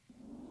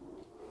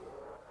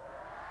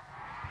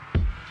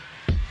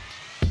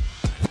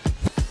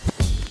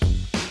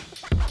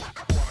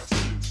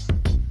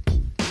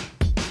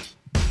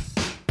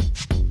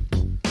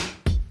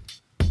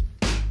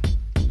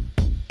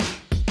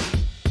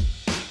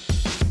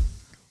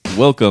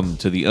Welcome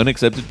to the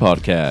Unaccepted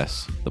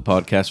Podcast, the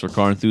podcast for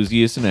car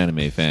enthusiasts and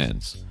anime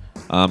fans.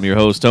 I'm your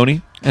host,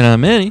 Tony. And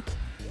I'm Manny.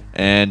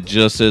 And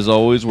just as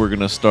always, we're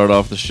going to start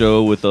off the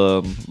show with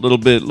a little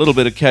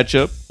bit of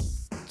catch-up,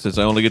 since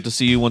I only get to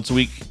see you once a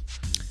week.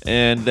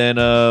 And then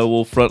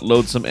we'll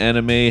front-load some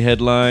anime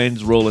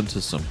headlines, roll into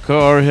some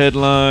car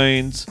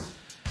headlines,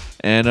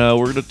 and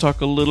we're going to talk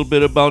a little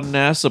bit about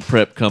NASA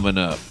prep coming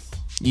up.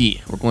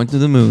 Yeah, we're going to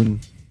the moon.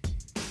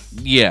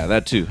 Yeah,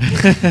 that too.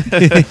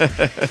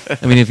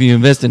 I mean, if you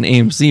invest in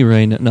AMC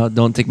right now, no,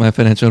 don't take my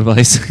financial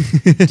advice.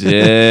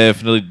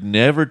 Definitely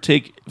never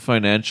take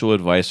financial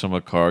advice from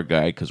a car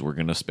guy because we're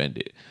going to spend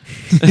it.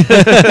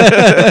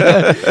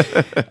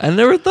 I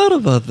never thought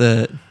about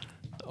that.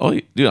 Oh,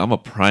 dude, I'm a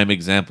prime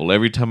example.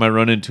 Every time I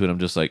run into it, I'm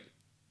just like,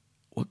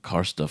 what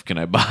car stuff can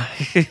I buy?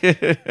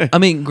 I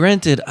mean,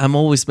 granted, I'm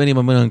always spending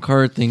my money on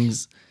car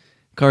things,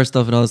 car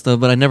stuff and all that stuff,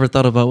 but I never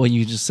thought about what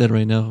you just said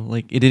right now.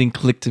 Like, it didn't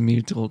click to me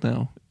until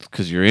now.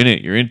 Because you're in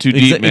it. You're in too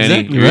deep, Manny.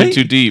 Exactly, you're right? in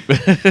too deep.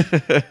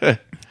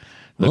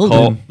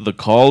 The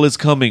call is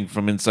coming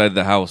from inside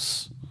the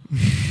house.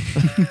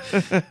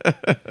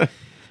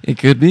 It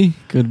could be.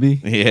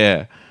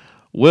 Yeah.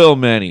 Well,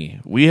 Manny,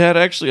 we had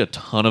actually a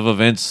ton of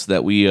events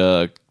that we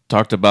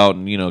talked about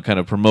and, kind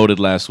of promoted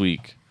last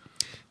week.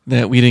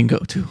 That we didn't go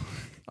to.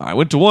 I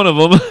went to one of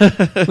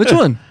them. Which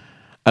one?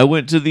 I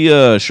went to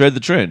the Shred the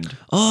Trend.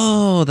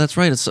 Oh, that's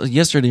right. It's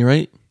yesterday,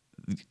 right?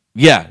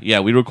 Yeah.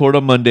 We record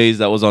on Mondays.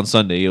 That was on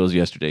Sunday. It was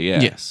yesterday.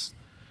 Yeah. Yes.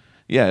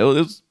 Yeah,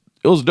 it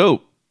was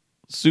dope.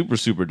 Super,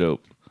 super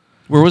dope.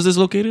 Where was this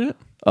located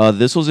at?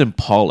 This was in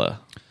Paula.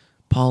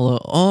 Paula.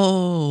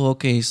 Oh,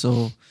 okay.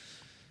 So,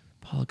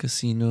 Paula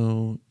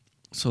Casino.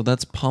 So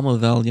that's Palma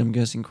Valley, I'm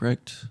guessing,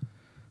 correct?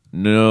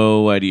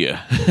 No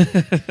idea.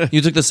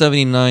 You took the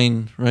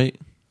 79, right?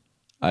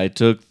 I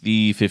took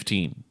the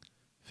 15.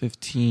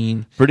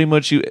 15. Pretty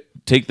much you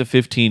take the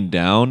 15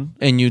 down.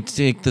 And you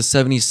take the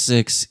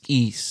 76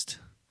 east.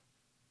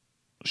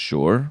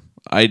 Sure.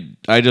 I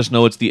just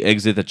know it's the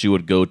exit that you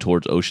would go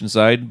towards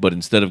Oceanside, but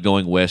instead of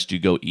going west, you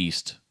go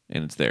east,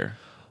 and it's there.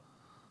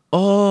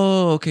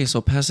 Oh, okay. So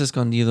past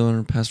Escondido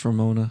and past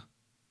Ramona.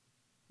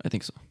 I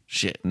think so.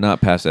 Shit.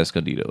 Not past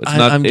Escondido. It's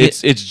I'm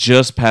it's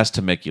just past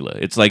Temecula.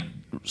 It's like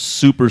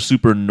super,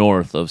 super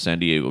north of San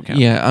Diego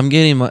County. Yeah, I'm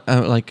getting my,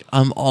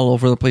 I'm all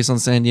over the place on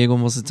San Diego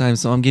most of the time,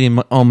 so I'm getting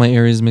all my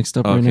areas mixed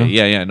up right now.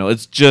 Yeah. No,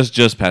 it's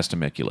just past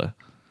Temecula.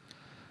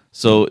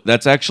 So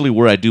that's actually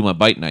where I do my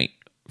bite night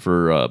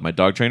for my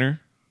dog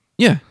trainer.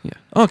 Yeah.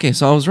 Okay,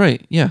 so I was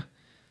right. Yeah.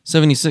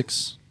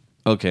 76.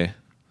 Okay.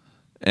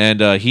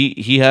 And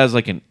he has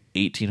like an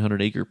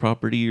 1,800 acre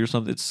property or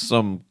something. It's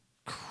some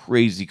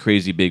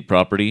crazy big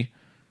property.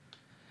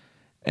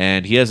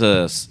 And he has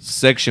a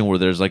section where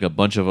there's like a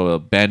bunch of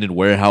abandoned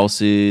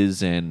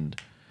warehouses, and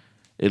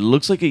it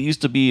looks like it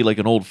used to be like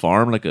an old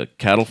farm, like a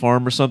cattle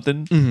farm or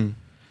something. Mm-hmm.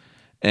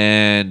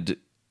 And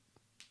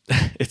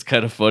it's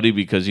kind of funny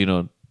because,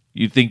 you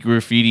think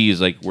graffiti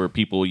is like where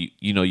people,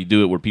 you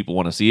do it where people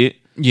want to see it.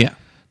 Yeah.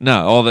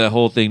 No, all that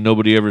whole thing,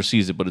 nobody ever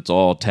sees it, but it's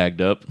all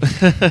tagged up.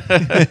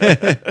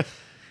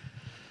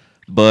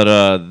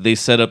 But they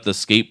set up the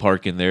skate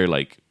park in there,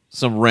 like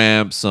some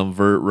ramps, some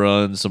vert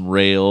runs, some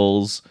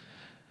rails.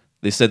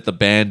 They set the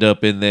band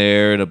up in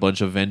there and a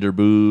bunch of vendor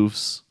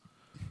booths.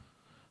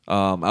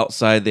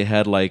 Outside, they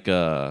had like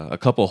a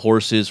couple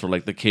horses for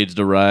like the kids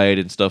to ride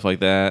and stuff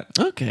like that.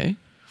 Okay.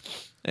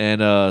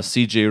 And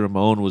CJ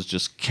Ramon was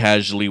just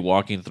casually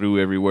walking through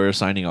everywhere,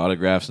 signing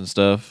autographs and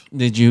stuff.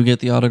 Did you get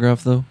the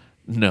autograph, though?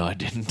 No, I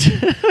didn't.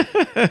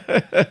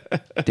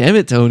 Damn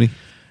it, Tony.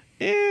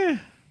 Yeah.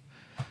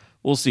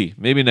 We'll see.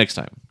 Maybe next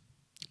time.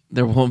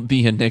 There won't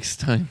be a next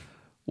time.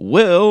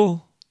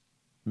 Well,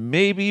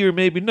 maybe or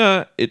maybe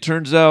not. It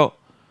turns out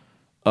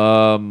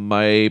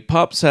my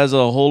pops has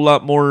a whole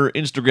lot more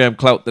Instagram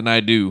clout than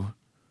I do.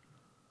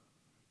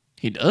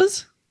 He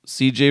does?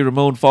 CJ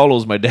Ramon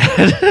follows my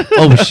dad.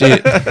 Oh,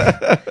 shit.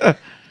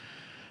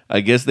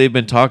 I guess they've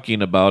been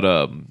talking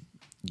about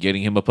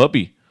getting him a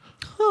puppy.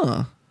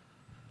 Huh.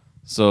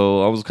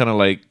 So I was kind of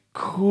like,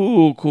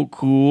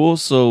 cool.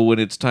 So when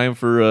it's time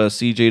for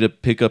CJ to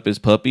pick up his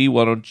puppy,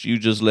 why don't you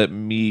just let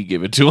me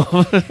give it to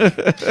him?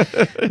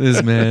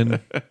 This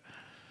man.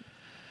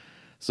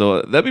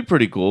 So that'd be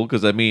pretty cool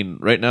because, I mean,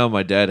 right now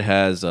my dad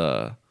has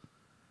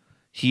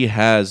he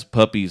has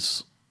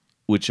puppies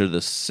which are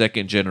the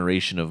second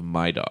generation of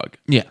my dog.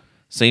 Yeah.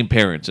 Same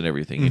parents and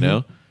everything, you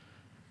know?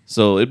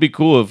 So it'd be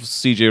cool if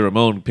CJ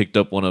Ramon picked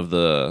up one of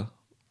the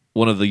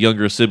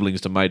younger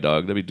siblings to my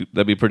dog.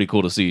 That'd be pretty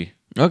cool to see.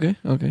 Okay.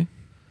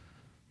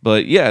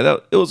 But yeah,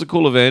 it was a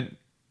cool event.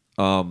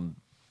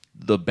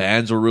 The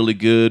bands were really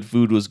good.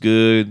 Food was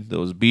good. There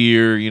was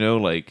beer,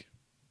 like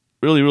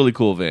really, really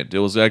cool event. It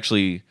was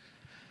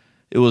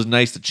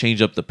nice to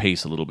change up the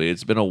pace a little bit.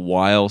 It's been a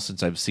while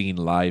since I've seen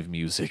live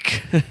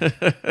music.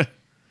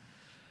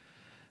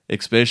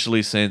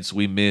 Especially since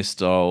we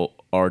missed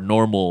our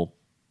normal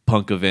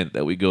punk event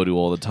that we go to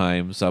all the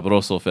time,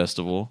 Sabroso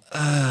Festival.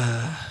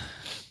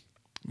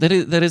 That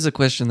is a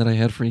question that I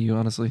had for you,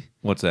 honestly.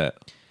 What's that?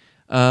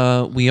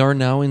 We are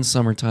now in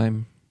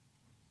summertime.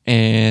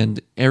 and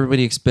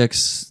everybody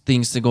expects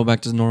things to go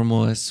back to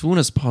normal as soon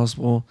as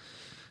possible,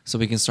 so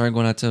we can start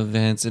going out to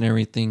events and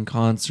everything,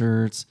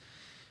 concerts.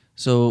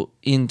 So,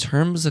 in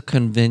terms of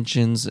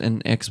conventions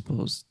and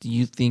expos, do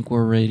you think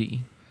we're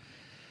ready?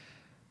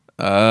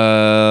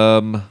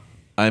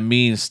 I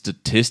mean,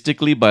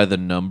 statistically, by the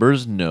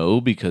numbers, no,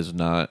 because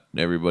not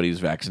everybody's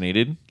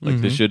vaccinated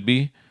like they should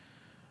be.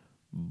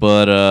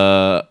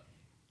 But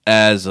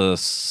as a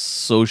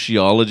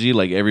sociology,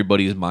 like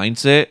everybody's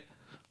mindset,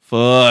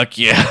 fuck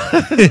yeah.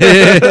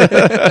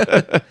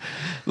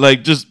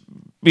 Like, just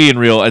being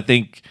real, I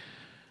think,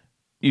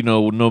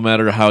 no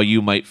matter how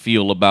you might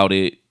feel about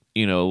it,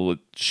 it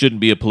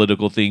shouldn't be a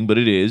political thing, but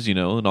it is, in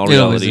all It always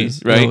reality,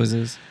 is. right? It always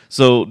is.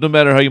 So no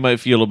matter how you might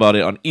feel about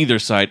it on either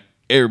side,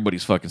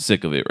 everybody's fucking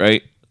sick of it,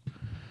 right?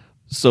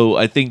 So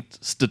I think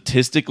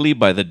statistically,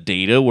 by the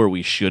data where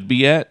we should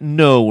be at,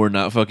 no, we're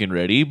not fucking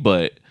ready,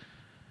 but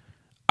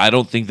I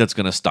don't think that's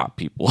going to stop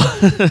people.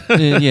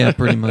 Yeah,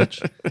 pretty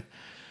much.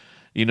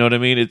 You know what I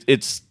mean?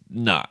 It's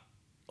not.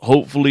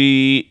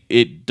 Hopefully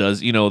it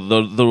does.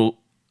 The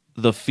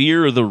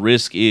fear or the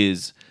risk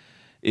is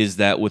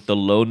that with the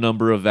low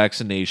number of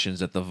vaccinations,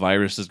 that the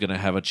virus is going to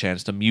have a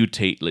chance to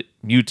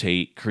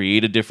mutate,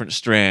 create a different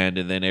strand,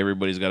 and then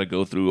everybody's got to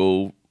go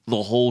through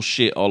the whole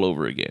shit all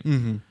over again.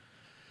 Mm-hmm.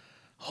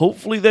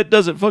 Hopefully that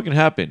doesn't fucking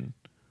happen.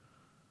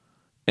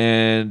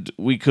 And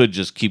we could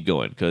just keep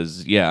going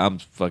because, yeah, I'm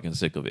fucking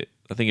sick of it.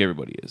 I think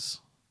everybody is.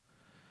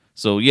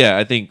 So, yeah,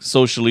 I think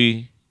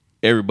socially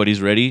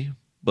everybody's ready,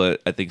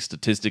 but I think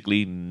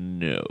statistically,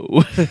 no.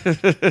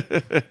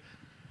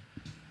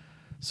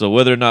 So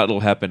whether or not it'll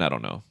happen, I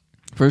don't know.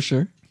 For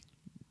sure.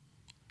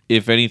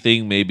 If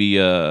anything, maybe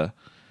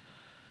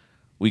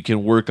we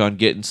can work on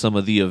getting some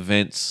of the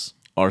events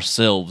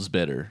ourselves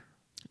better.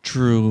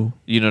 True.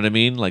 You know what I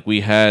mean? Like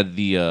we had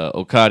the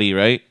Okadi,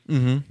 right?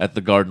 Mm-hmm. At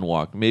the Garden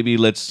Walk. Maybe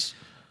let's...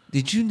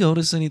 Did you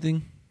notice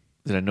anything?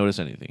 Did I notice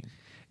anything?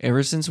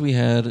 Ever since we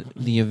had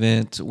the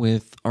event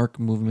with Arc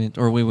Movement,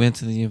 or we went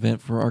to the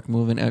event for Arc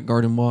Movement at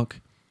Garden Walk,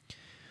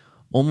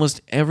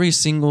 almost every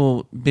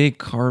single big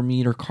car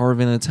meet or car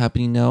event that's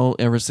happening now,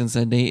 ever since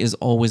that day, is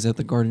always at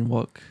the Garden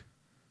Walk.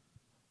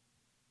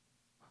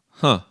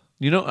 Huh.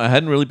 I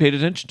hadn't really paid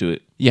attention to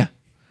it. Yeah.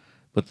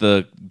 But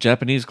the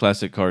Japanese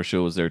classic car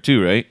show was there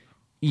too, right?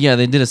 Yeah,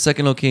 they did a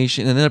second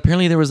location. And then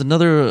apparently there was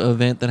another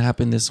event that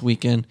happened this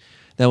weekend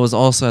that was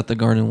also at the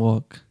Garden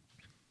Walk.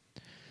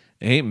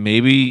 Hey,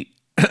 maybe,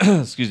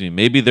 excuse me,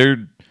 maybe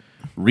they're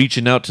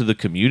reaching out to the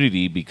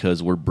community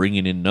because we're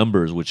bringing in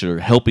numbers which are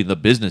helping the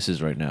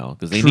businesses right now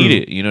because they need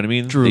it. You know what I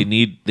mean? True. They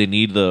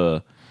need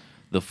the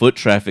foot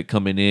traffic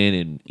coming in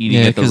and eating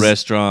at the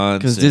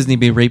restaurants. Because Disney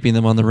be raping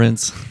them on the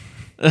rents.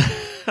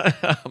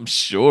 I'm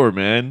sure,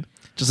 man.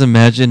 Just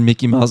imagine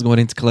Mickey Mouse going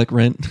in to collect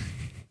rent.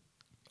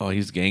 Oh,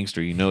 he's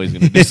gangster. He's going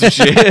to do some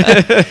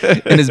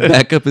shit. And his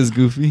backup is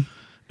Goofy.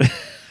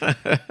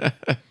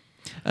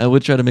 I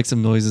would try to make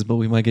some noises, but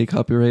we might get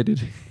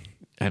copyrighted.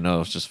 I know,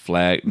 it's just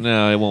flag.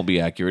 No, it won't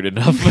be accurate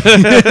enough.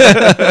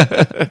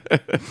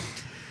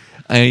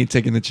 I ain't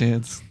taking the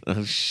chance.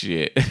 Oh,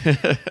 shit.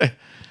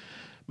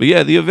 But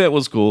yeah, the event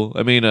was cool.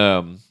 I mean,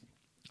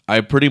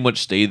 I pretty much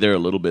stayed there a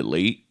little bit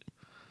late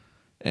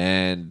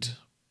and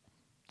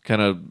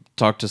kind of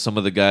talked to some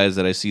of the guys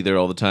that I see there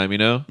all the time,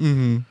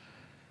 Mm-hmm.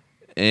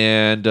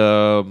 And,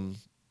 I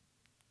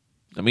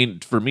mean,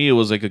 for me, it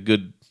was like a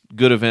good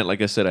event.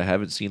 Like I said, I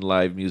haven't seen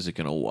live music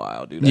in a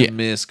while, dude. Yeah. I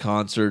miss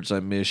concerts.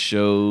 I miss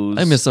shows.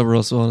 I miss Sub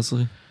Russell,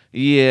 honestly.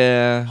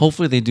 Yeah.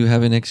 Hopefully they do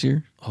have it next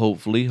year.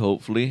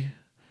 Hopefully.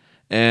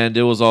 And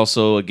it was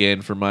also,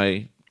 again, for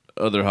my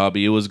other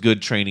hobby, it was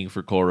good training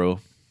for Koro.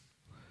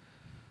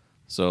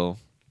 So,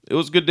 it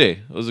was a good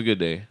day. It was a good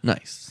day.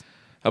 Nice.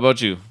 How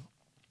about you?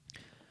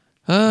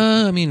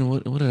 I mean,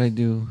 what did I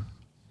do?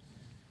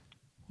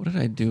 What did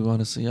I do,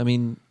 honestly? I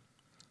mean,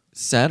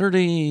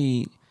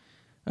 Saturday,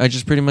 I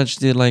just pretty much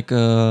did like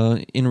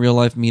a in real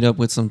life meetup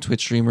with some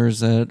Twitch streamers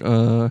that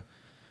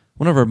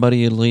one of our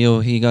buddy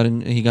Leo he got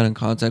in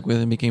contact with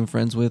and became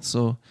friends with.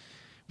 So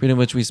pretty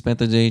much we spent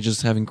the day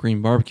just having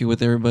Korean barbecue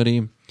with everybody.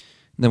 And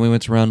then we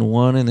went to round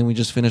one, and then we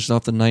just finished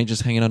off the night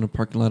just hanging out in the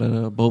parking lot at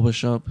a boba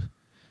shop.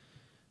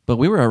 But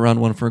we were at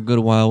round one for a good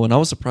while, and I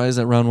was surprised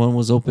that round one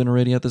was open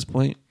already at this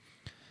point.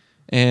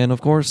 And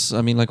of course,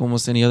 I mean, like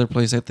almost any other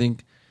place, I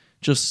think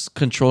just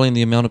controlling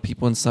the amount of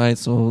people inside.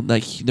 So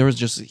like there was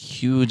just a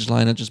huge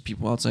line of just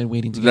people outside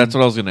waiting to get That's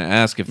what I was going to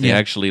ask, if they Yeah.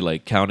 actually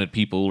like counted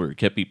people or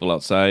kept people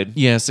outside.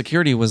 Yeah,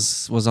 security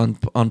was on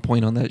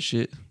point on that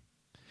shit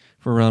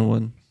for round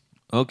one.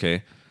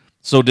 Okay.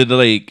 So did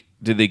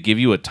they give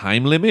you a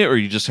time limit, or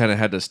you just kind of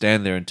had to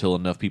stand there until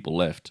enough people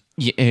left?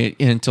 Yeah,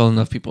 until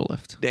enough people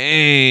left.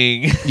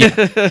 Dang.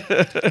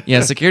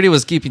 Yeah, security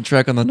was keeping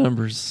track on the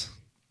numbers.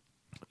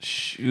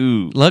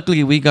 Shoot.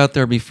 Luckily, we got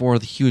there before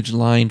the huge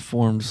line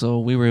formed, so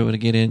we were able to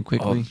get in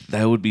quickly. Oh,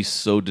 that would be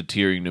so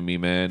deterring to me,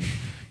 man.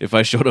 If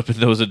I showed up and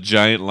there was a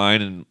giant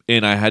line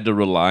and I had to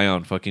rely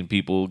on fucking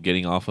people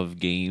getting off of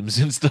games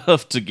and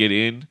stuff to get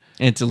in.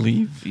 And to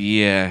leave.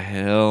 Yeah,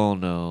 hell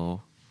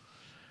no.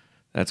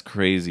 That's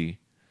crazy.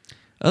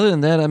 Other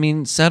than that, I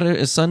mean,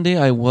 Sunday,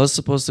 I was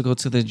supposed to go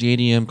to the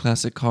JDM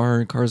Classic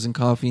Cars and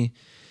Coffee,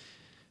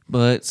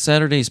 but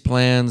Saturday's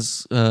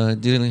plans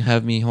didn't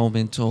have me home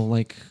until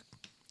like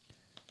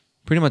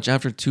pretty much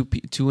after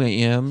 2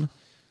 a.m.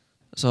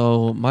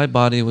 So my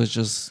body was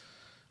just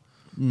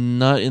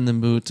not in the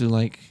mood to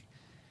like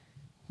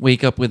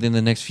wake up within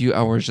the next few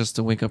hours just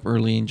to wake up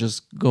early and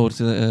just go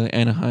to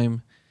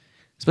Anaheim.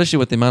 Especially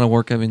with the amount of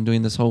work I've been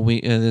doing this whole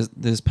week,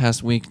 this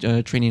past week,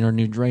 training our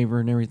new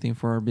driver and everything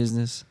for our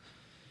business.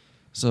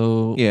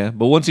 So Yeah,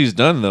 but once he's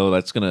done though,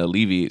 that's gonna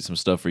alleviate some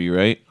stuff for you,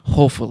 right?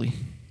 hopefully,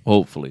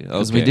 Hopefully,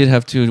 because okay. we did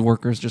have 2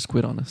 workers just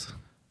quit on us.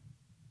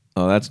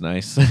 Oh, that's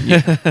nice.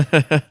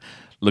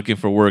 Looking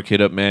for work,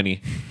 hit up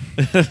Manny.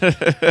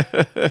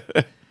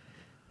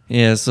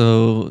 Yeah,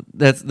 so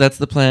that's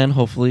the plan.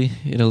 Hopefully,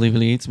 it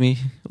alleviates me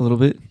a little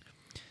bit.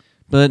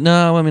 But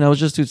no, I mean, I was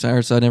just too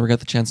tired, so I never got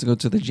the chance to go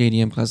to the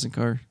JDM Classic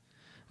Car.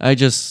 I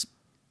just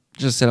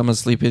said I'm gonna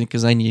sleep in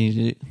because I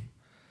needed it.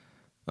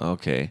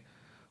 Okay.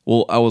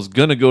 Well, I was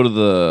gonna go to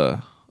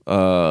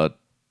the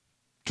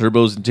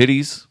Turbos and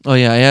Titties. Oh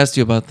yeah, I asked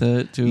you about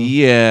that too.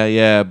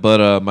 Yeah,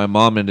 but my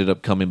mom ended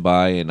up coming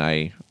by and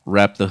I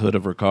wrapped the hood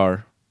of her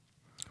car.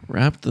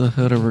 Wrap the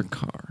hood of her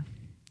car.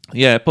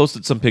 Yeah, I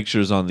posted some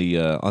pictures on the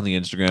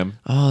Instagram.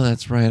 Oh,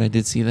 that's right. I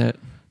did see that.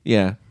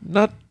 Yeah,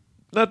 not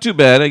too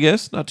bad, I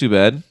guess. Not too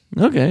bad.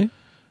 Okay.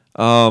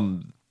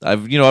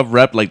 I've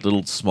wrapped like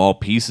little small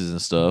pieces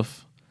and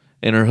stuff,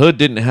 and her hood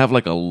didn't have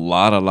like a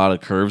lot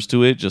of curves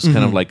to it. Just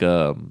kind of like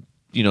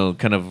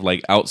kind of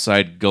like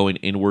outside going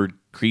inward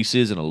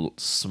creases and a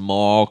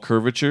small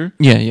curvature.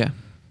 Yeah.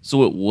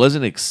 So it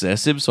wasn't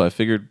excessive. So I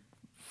figured,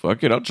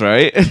 fuck it, I'll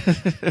try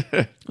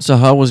it. So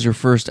how was your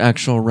first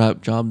actual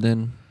wrap job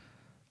then?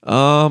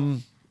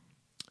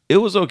 It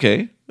was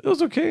okay.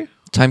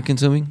 Time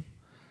consuming?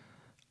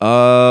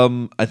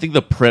 I think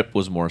the prep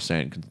was more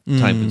time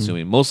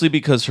consuming, mostly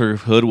because her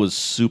hood was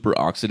super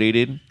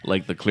oxidated,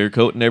 like the clear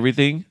coat and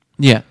everything.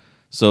 Yeah.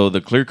 So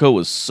the clear coat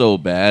was so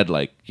bad,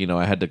 like,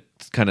 I had to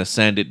kind of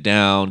sand it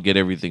down, get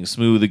everything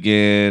smooth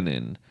again.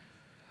 And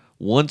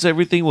once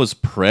everything was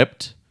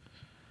prepped,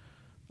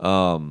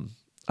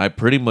 I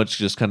pretty much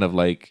just kind of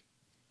like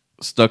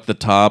stuck the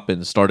top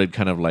and started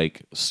kind of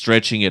like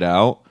stretching it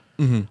out.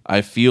 Mm-hmm.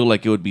 I feel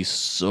like it would be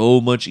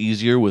so much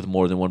easier with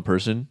more than one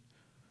person.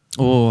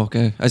 Oh,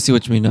 okay. I see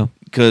what you mean now.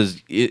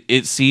 Because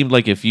it seemed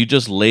like if you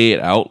just lay it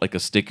out like a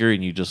sticker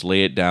and you just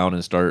lay it down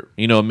and start,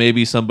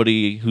 maybe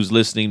somebody who's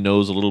listening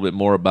knows a little bit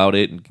more about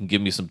it and can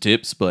give me some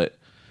tips. But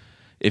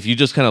if you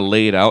just kind of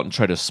lay it out and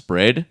try to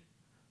spread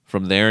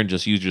from there and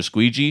just use your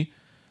squeegee,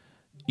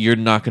 you're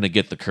not going to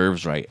get the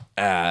curves right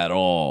at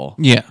all.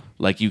 Yeah.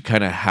 Like you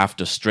kind of have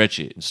to stretch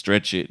it and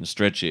stretch it and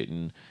stretch it.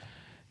 And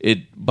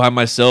by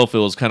myself, it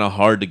was kind of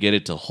hard to get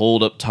it to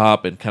hold up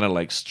top and kind of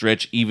like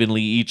stretch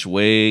evenly each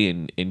way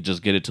and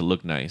just get it to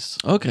look nice.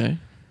 Okay.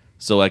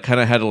 So I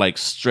kind of had to like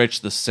stretch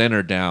the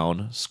center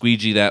down,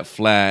 squeegee that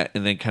flat,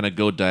 and then kind of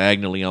go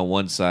diagonally on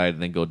one side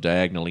and then go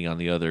diagonally on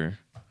the other.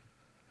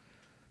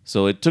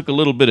 So it took a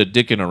little bit of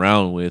dicking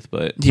around with,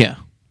 but yeah,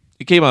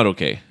 it came out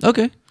okay.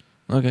 Okay.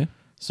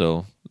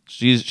 So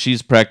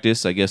she's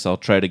practiced. I guess I'll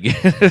try to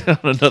get it on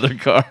another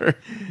car.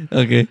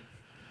 Okay.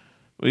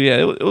 But yeah,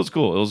 it was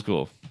cool. It was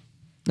cool.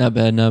 Not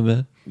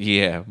bad.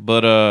 Yeah,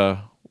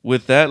 but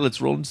with that, let's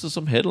roll into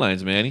some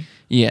headlines, Manny.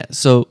 Yeah,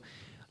 so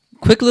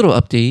quick little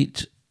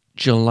update.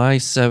 July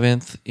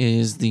 7th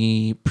is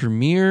the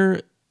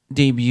premiere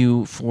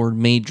debut for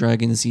Maid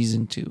Dragon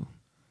Season 2.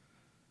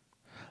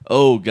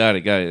 Oh, got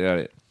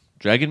it.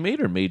 Dragon Maid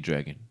or Maid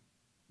Dragon?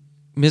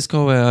 Miss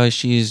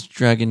Kobayashi's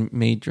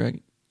Maid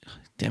Dragon.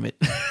 Damn it.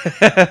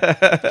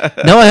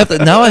 Now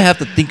I have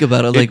to think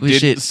about it. Like, it didn't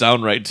shit.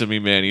 sound right to me,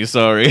 Manny.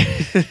 Sorry.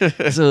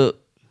 So,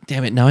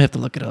 damn it. Now I have to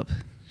look it up.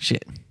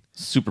 Shit.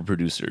 Super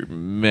producer,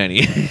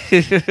 Manny.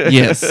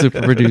 Yes,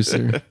 super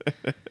producer.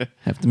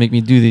 Have to make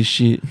me do this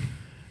shit.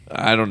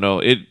 I don't know.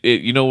 It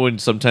when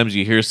sometimes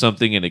you hear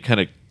something and it kind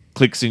of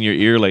clicks in your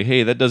ear, like,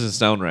 hey, that doesn't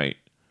sound right.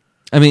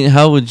 I mean,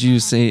 how would you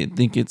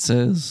think it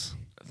says?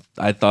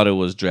 I thought it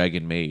was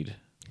Dragon Maid.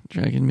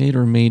 Dragon Maid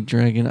or Maid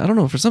Dragon? I don't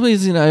know. For some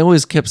reason, I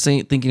always kept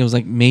thinking it was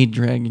like Maid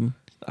Dragon.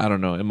 I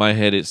don't know. In my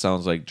head, it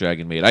sounds like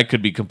Dragon Maid. I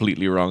could be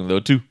completely wrong, though,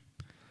 too.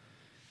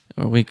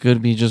 Or we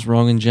could be just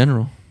wrong in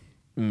general.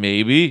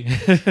 Maybe.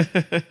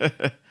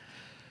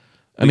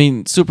 I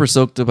mean, super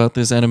stoked about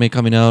this anime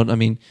coming out. I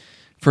mean,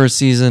 first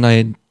season,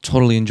 I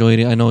totally enjoyed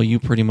it. I know you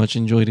pretty much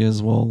enjoyed it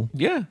as well.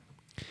 Yeah.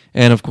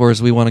 And, of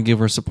course, we want to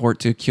give our support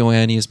to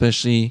KyoAni,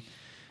 especially...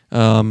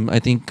 I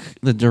think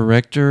the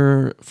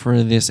director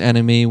for this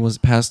anime was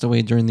passed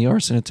away during the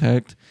arson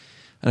attack.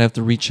 I'd have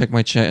to recheck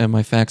my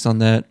facts on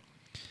that.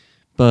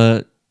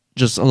 But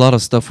just a lot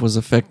of stuff was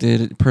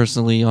affected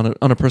personally on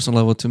a personal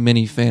level to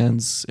many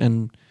fans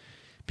and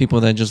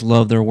people that just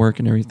love their work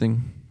and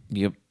everything.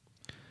 Yep.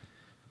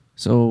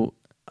 So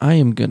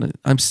I'm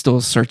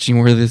still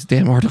searching where this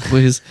damn article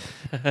is.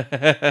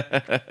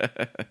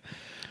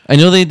 I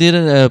know they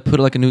did put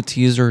like a new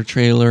teaser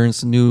trailer and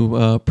some new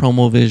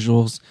promo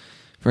visuals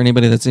for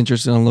anybody that's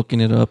interested in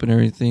looking it up and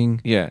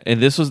everything. Yeah,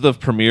 and this was the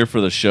premiere for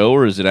the show,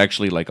 or is it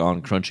actually like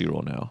on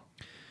Crunchyroll now?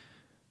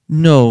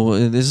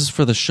 No, this is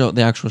for the show,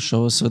 the actual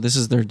show. So this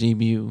is their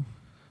debut.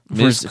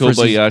 Miss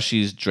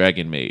Kobayashi's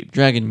Dragon Maid.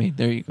 Dragon Maid.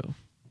 There you go.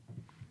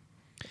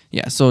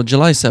 Yeah, so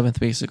July 7th,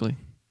 basically.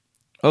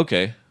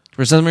 Okay.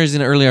 For some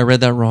reason, earlier I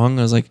read that wrong.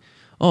 I was like,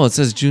 oh, it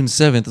says June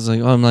 7th. I was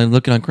like, oh, I'm like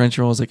looking on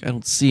Crunchyroll. I was like, I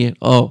don't see it.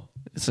 Oh,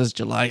 it says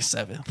July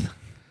 7th.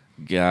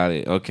 Got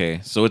it.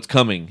 Okay. So it's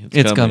coming.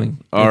 It's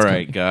coming. All It's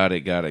right.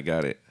 coming.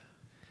 Got it.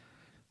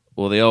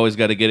 Well, they always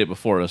got to get it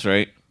before us,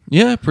 right?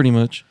 Yeah, pretty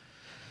much.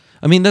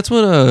 I mean, that's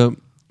what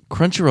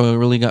Crunchyroll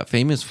really got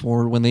famous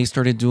for when they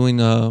started doing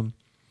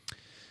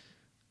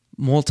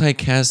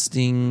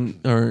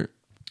multicasting or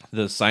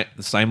The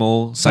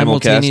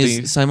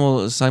simulcasting.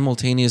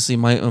 simultaneously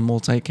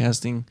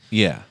multicasting.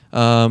 Yeah.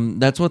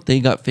 That's what they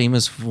got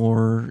famous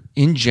for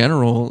in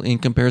general in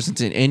comparison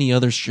to any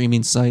other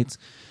streaming sites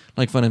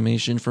like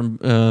Funimation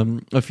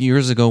from a few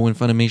years ago when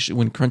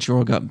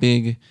Crunchyroll got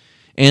big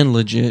and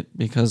legit,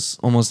 because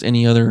almost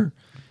any other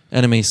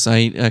anime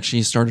site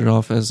actually started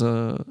off as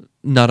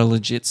not a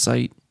legit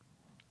site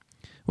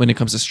when it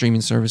comes to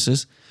streaming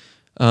services.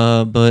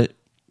 But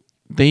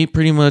they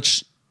pretty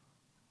much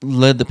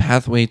led the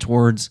pathway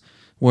towards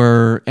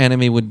where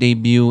anime would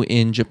debut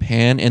in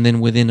Japan, and then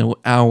within an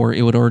hour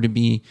it would already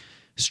be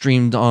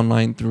streamed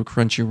online through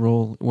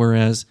Crunchyroll,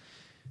 whereas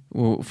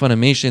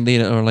Funimation,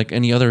 they, or like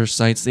any other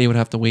sites, they would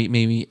have to wait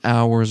maybe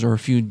hours or a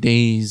few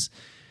days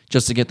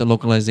just to get the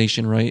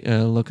localization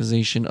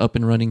up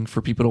and running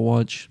for people to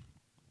watch.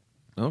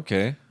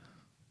 Okay.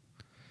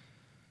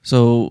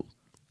 So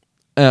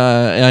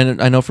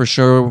I know for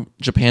sure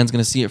Japan's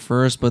going to see it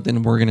first, but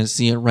then we're going to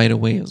see it right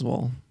away as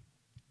well.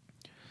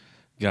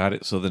 Got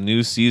it. So the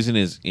new season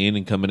is in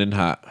and coming in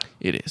hot.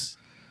 It is.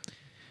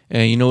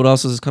 And you know what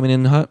else is coming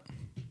in hot?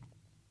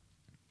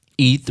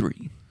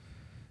 E3.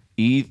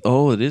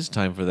 Oh, it is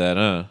time for that,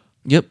 huh?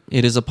 Yep,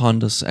 it is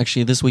upon us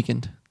actually this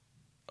weekend.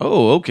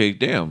 Oh, okay,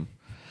 damn.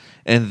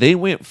 And they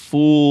went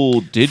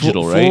full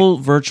digital, right? Full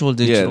virtual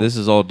digital. Yeah, this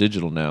is all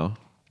digital now.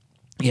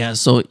 Yeah,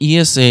 so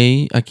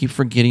ESA, I keep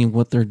forgetting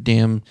what their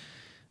damn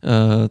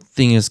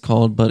thing is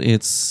called, but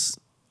it's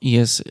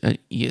ESA.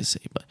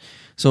 But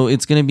so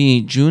it's going to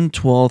be June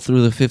 12th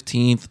through the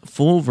 15th,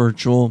 full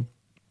virtual,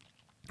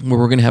 where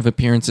we're going to have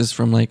appearances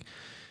from like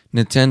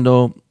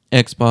Nintendo,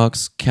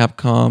 Xbox,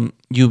 Capcom,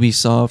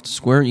 Ubisoft,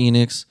 Square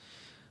Enix,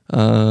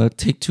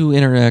 Take-Two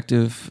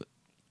Interactive,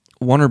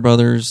 Warner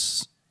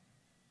Brothers,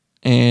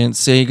 and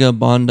Sega,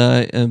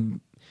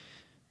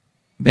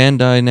 Bandai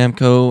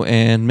Namco,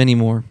 and many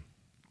more.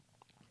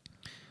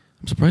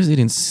 I'm surprised they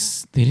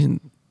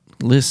didn't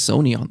list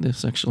Sony on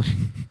this, actually.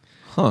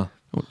 Huh.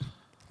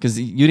 Because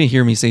you didn't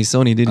hear me say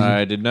Sony, did you?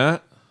 I did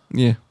not.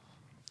 Yeah.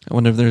 I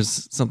wonder if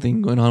there's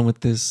something going on with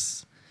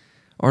this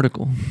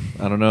article.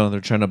 I don't know. They're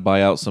trying to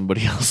buy out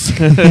somebody else.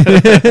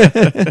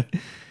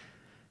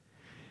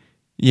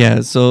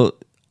 Yeah, so...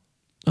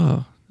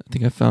 Oh, I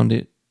think I found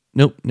it.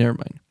 Nope, never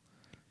mind.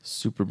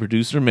 Super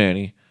producer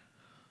Manny.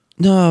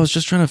 No, I was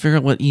just trying to figure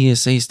out what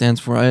ESA stands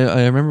for.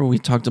 I remember we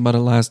talked about it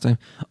last time.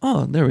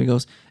 Oh, there we go.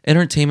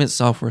 Entertainment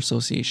Software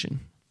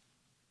Association.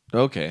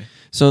 Okay.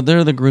 So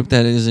they're the group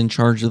that is in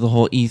charge of the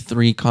whole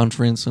E3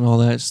 conference and all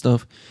that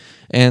stuff.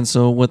 And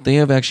so what they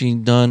have actually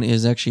done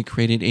is actually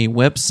created a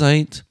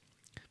website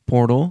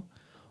portal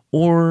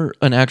or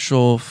an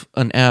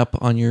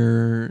app on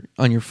your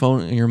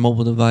phone and your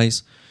mobile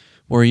device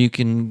where you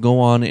can go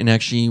on and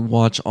actually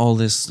watch all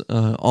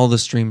the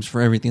streams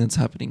for everything that's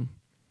happening.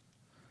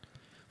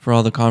 For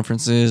all the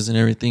conferences and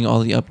everything, all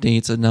the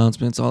updates,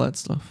 announcements, all that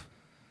stuff.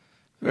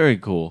 Very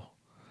cool.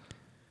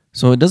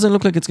 So it doesn't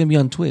look like it's going to be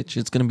on Twitch.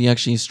 It's going to be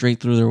actually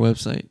straight through their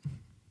website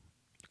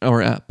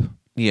or app.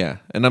 Yeah,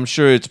 and I'm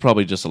sure it's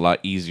probably just a lot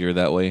easier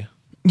that way.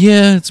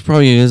 Yeah, it's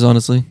probably is,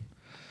 honestly.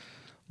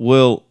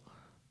 Well,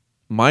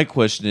 my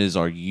question is,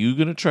 are you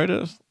going to try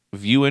to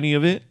view any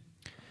of it?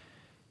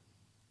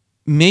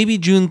 Maybe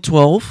June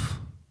 12th.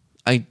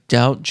 I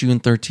doubt June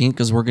 13th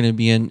because we're going to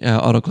be in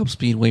Auto Club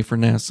Speedway for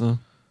NASA.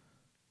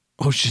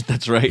 Oh, shit,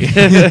 that's right.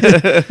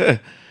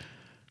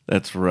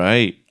 That's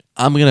right.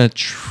 I'm going to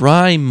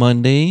try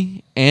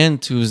Monday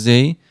and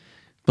Tuesday,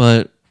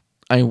 but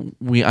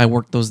I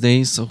work those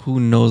days, so who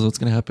knows what's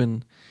going to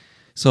happen.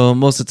 So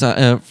most of the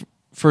time,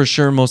 for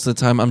sure, most of the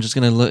time, I'm just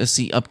going to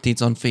see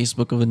updates on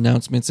Facebook of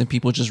announcements and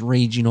people just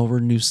raging over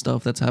new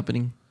stuff that's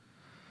happening.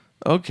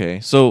 Okay,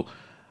 so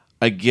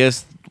I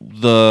guess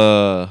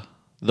the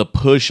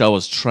push I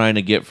was trying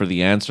to get for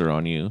the answer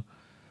on you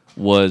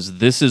was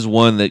this is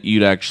one that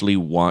you'd actually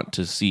want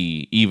to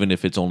see, even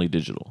if it's only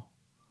digital.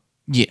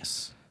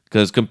 Yes.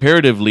 Because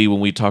comparatively,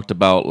 when we talked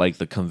about like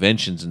the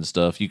conventions and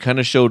stuff, you kind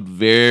of showed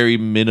very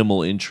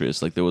minimal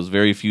interest. Like there was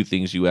very few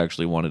things you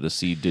actually wanted to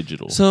see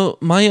digital. So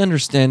my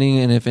understanding,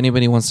 and if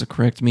anybody wants to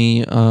correct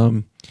me,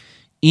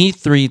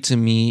 E3 to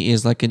me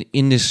is like an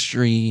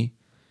industry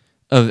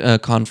of a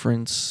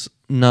conference,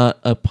 not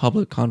a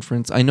public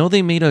conference. I know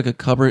they made like a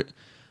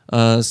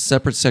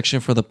separate section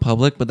for the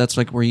public, but that's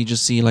like where you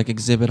just see like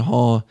exhibit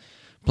hall,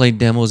 play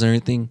demos and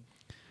everything.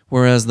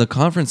 Whereas the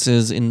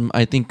conferences,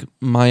 I think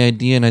my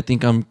idea, and I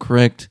think I'm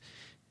correct,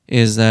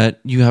 is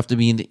that you have to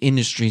be in the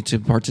industry to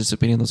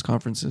participate in those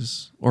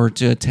conferences or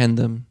to attend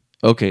them.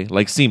 Okay,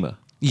 like SEMA.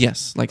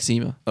 Yes, like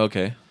SEMA.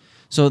 Okay.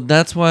 So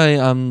that's why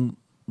I'm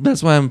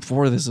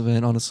for this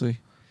event, honestly.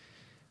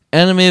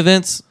 Anime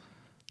events,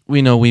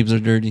 we know weebs are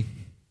dirty.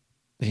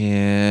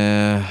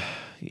 Yeah.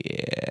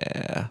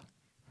 Yeah.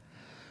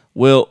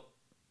 Well,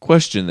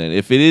 question then.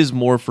 If it is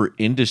more for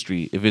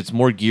industry, if it's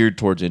more geared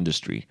towards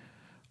industry,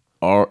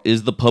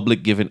 is the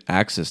public given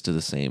access to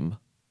the same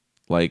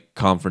like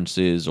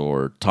conferences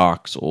or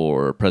talks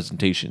or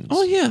presentations?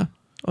 Oh yeah.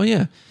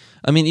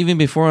 I mean, even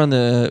before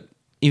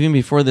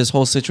this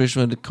whole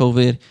situation with the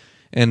COVID,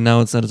 and now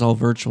it's all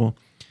virtual.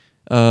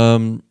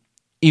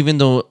 Even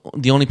though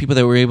the only people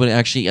that were able to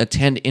actually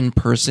attend in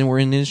person were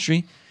in the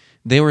industry,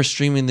 they were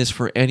streaming this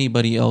for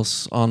anybody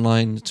else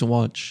online to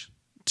watch,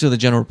 to the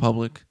general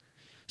public.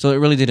 So it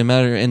really didn't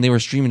matter, and they were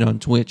streaming on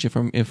Twitch,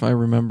 if I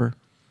remember.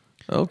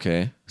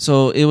 Okay.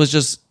 So it was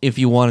just if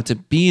you wanted to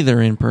be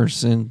there in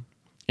person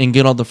and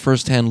get all the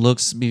first-hand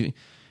looks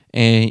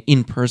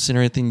in person or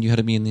anything, you had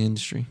to be in the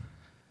industry.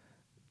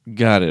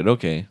 Got it.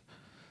 Okay.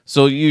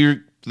 So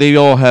they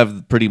all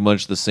have pretty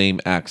much the same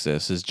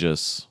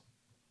access,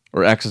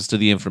 or access to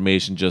the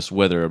information, just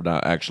whether or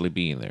not actually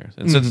being there.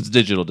 And since it's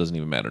digital, it doesn't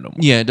even matter no more.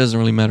 Yeah, it doesn't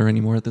really matter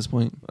anymore at this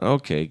point.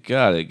 Okay,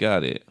 got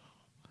it.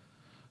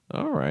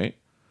 All right.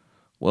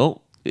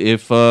 Well,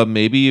 if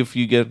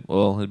you get,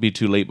 it'd be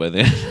too late by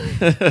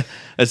then.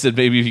 I said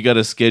maybe if you got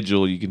a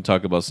schedule, you can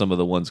talk about some of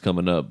the ones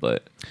coming up,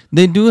 but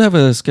They do have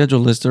a schedule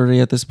list already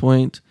at this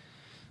point.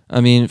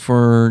 I mean,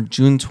 for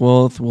June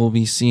 12th, we'll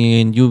be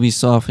seeing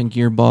Ubisoft and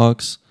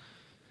Gearbox.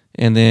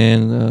 And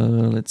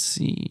then, let's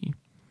see.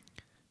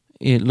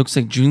 It looks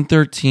like June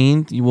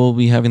 13th, you will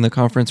be having the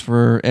conference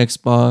for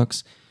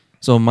Xbox.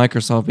 So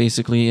Microsoft,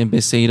 basically, and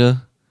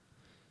Bethesda.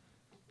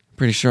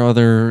 Pretty sure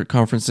other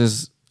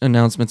conferences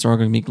announcements are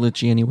going to be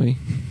glitchy anyway.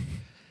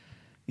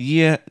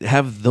 yeah,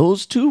 have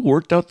those two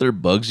worked out their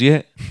bugs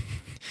yet?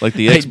 Like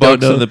the I don't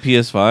Xbox know. and the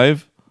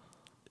PS5?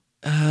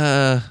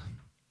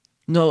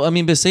 No, I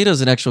mean, Bethesda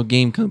is an actual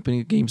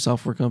game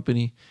software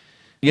company.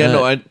 Yeah,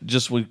 no, I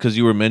just because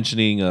you were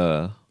mentioning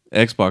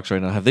Xbox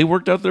right now. Have they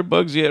worked out their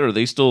bugs yet, or are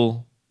they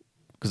still?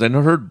 Because I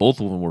heard both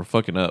of them were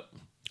fucking up.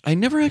 I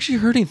never actually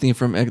heard anything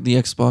from the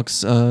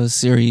Xbox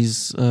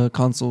Series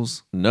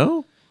consoles.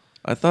 No,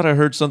 I thought I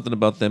heard something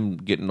about them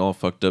getting all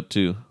fucked up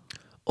too.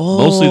 Oh,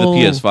 Mostly the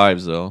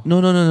PS5s though.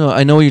 No.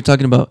 I know what you're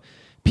talking about.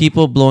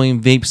 People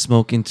blowing vape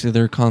smoke into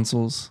their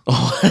consoles.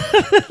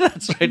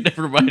 That's right.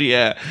 Never mind.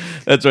 Yeah,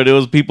 that's right. It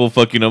was people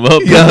fucking them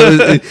up.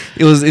 Yeah,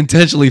 it was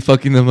intentionally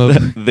fucking them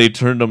up. They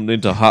turned them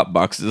into hot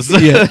boxes.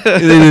 Yeah,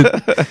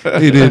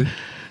 they did.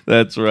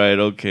 That's right.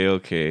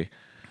 Okay.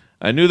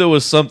 I knew there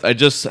was something. I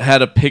just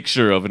had a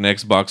picture of an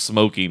Xbox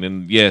smoking,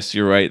 and yes,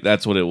 you're right.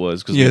 That's what it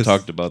was because we Yes.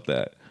 talked about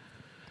that.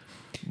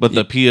 But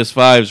the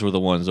PS5s were the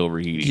ones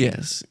overheating.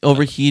 Yes,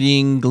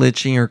 overheating,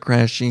 glitching, or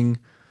crashing,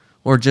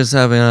 or just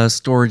having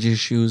storage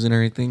issues and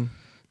everything.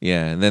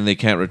 Yeah, and then they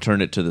can't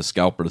return it to the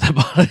scalper that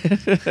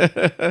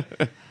bought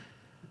it.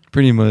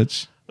 Pretty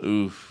much.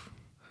 Oof.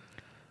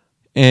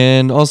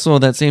 And also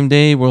that same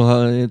day,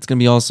 it's going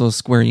to be also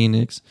Square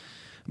Enix.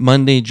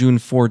 Monday, June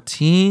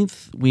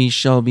 14th, we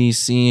shall be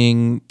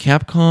seeing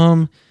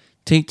Capcom,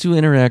 Take-Two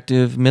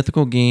Interactive,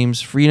 Mythical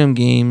Games, Freedom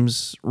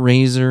Games,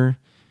 Razer,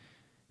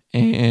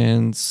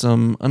 and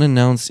some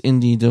unannounced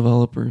indie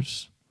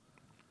developers.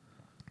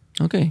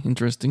 Okay,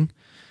 interesting.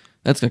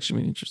 That's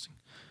actually interesting.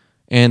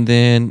 And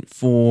then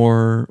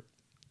for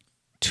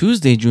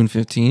Tuesday, June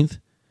 15th,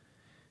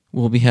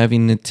 we'll be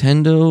having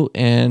Nintendo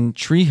and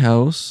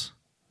Treehouse.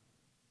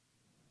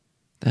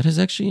 That is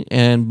actually,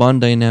 and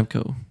Bandai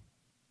Namco.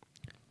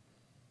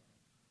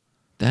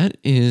 That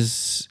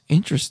is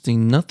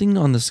interesting. Nothing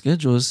on the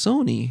schedule is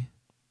Sony.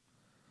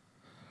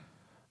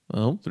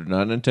 Well, they're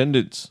not in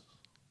attendance.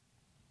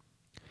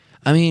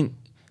 I mean,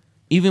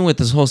 even with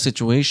this whole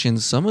situation,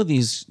 some of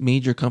these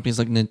major companies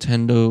like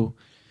Nintendo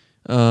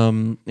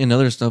and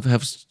other stuff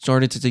have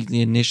started to take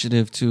the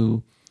initiative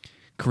to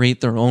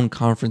create their own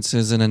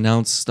conferences and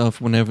announce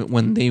stuff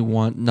when they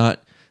want,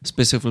 not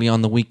specifically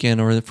on the weekend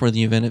or for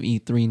the event of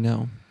E3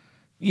 now.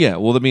 Yeah,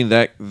 well, I mean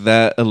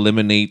that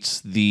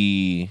eliminates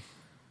the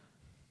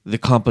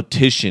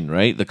competition,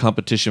 right? The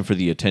competition for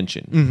the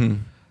attention. Mm-hmm.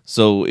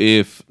 So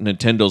if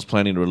Nintendo's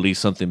planning to release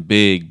something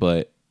big,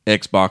 but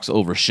Xbox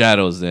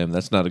overshadows them,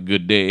 that's not a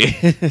good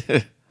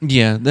day.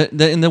 Yeah,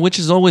 which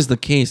is always the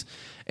case,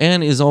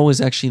 and is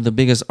always actually the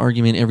biggest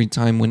argument every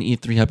time when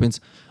E3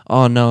 happens.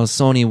 Oh no,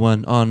 Sony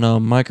won. Oh no,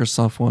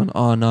 Microsoft won.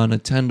 Oh no,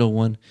 Nintendo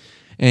won.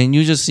 And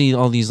you just see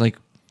all these like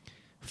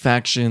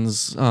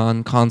factions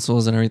on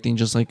consoles and everything,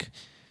 just like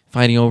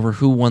fighting over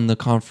who won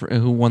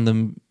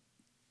the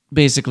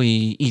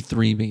basically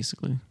E3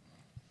 basically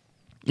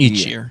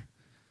each year.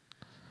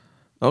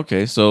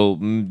 Okay, so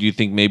do you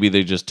think maybe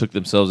they just took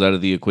themselves out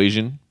of the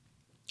equation?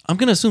 I'm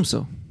gonna assume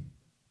so.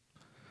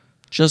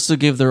 Just to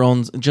give their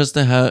own, just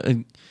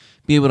to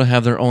be able to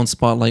have their own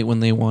spotlight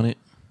when they want it.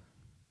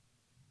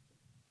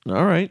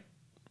 All right.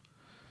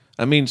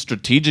 I mean,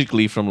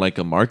 strategically, from like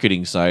a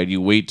marketing side, you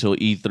wait till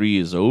E3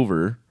 is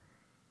over,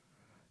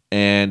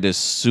 and as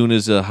soon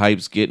as the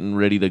hype's getting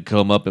ready to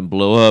come up and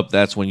blow up,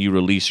 that's when you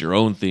release your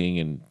own thing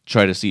and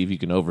try to see if you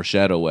can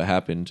overshadow what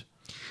happened.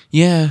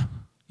 Yeah,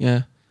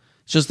 yeah.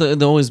 It's just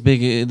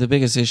the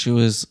biggest issue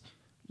is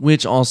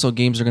which also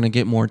games are going to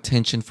get more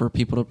attention for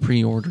people to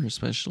pre-order,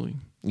 especially.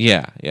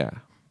 Yeah, yeah.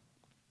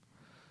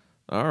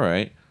 All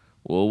right.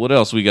 Well, what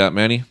else we got,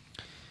 Manny?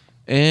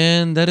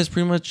 And that is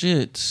pretty much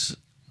it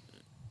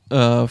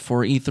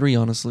for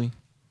E3, honestly.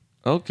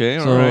 Okay,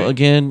 all So right.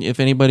 again, if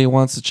anybody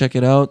wants to check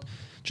it out,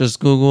 just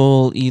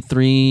Google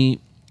E3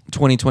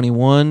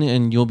 2021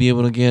 and you'll be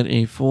able to get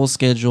a full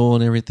schedule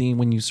and everything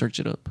when you search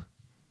it up.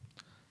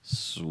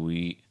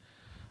 Sweet.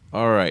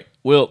 All right.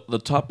 Well, the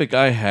topic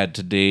I had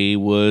today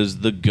was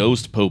the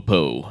Ghost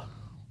Popo.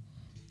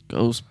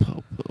 Ghost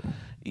Popo.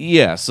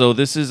 Yeah, so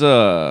this is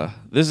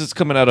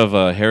coming out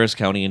of Harris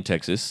County in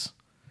Texas.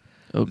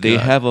 Okay. They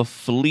have a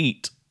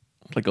fleet,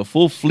 like a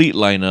full fleet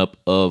lineup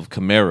of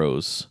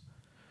Camaros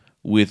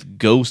with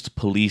ghost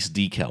police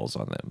decals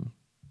on them.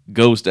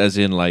 Ghost as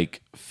in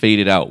like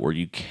faded out where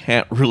you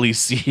can't really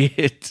see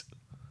it.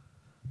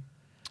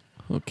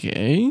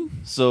 Okay.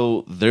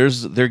 So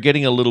they're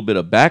getting a little bit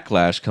of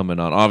backlash coming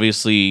on.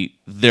 Obviously,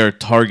 they're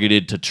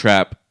targeted to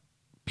trap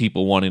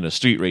people wanting a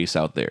street race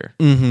out there.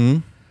 Mm-hmm.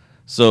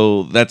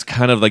 So that's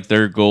kind of like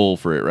their goal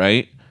for it,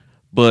 right?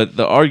 But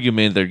the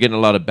argument, they're getting a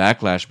lot of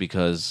backlash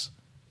because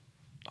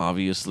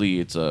obviously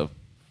it's a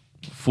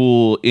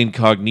full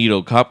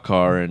incognito cop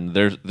car, and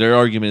their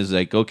argument is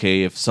like,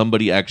 okay, if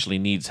somebody actually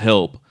needs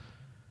help,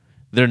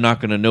 they're not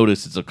going to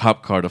notice it's a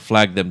cop car to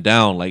flag them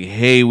down. Like,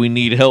 hey, we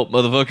need help,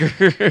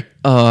 motherfucker.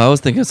 Oh, I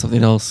was thinking of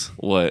something else.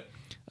 What?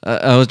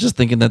 I was just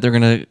thinking that they're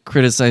going to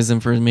criticize them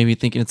for maybe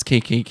thinking it's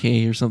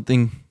KKK or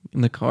something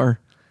in the car.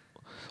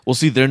 Well,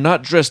 see, they're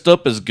not dressed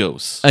up as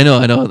ghosts. I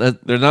know.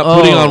 That They're not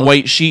putting on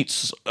white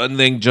sheets and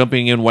then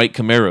jumping in white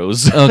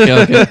Camaros.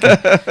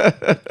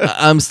 Okay.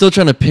 I'm still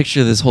trying to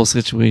picture this whole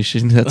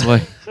situation. That's why.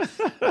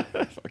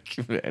 Fuck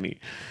you,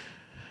 Manny.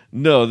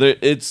 No,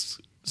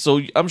 it's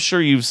so I'm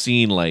sure you've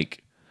seen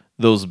like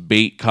those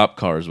bait cop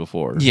cars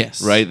before.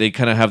 Yes. Right? They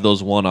kind of have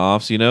those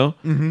one-offs, you know?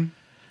 Mm-hmm.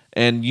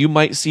 And you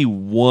might see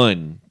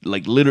one,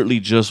 like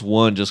literally just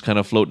one, just kind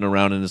of floating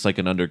around and it's like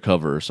an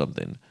undercover or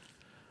something.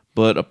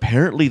 But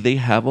apparently they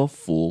have a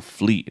full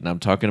fleet, and I'm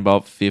talking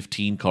about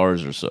 15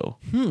 cars or so.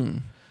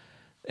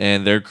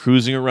 And they're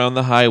cruising around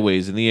the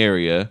highways in the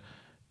area,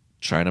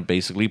 trying to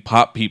basically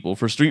pop people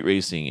for street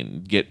racing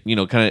and get,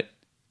 kind of,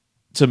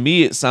 to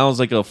me, it sounds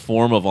like a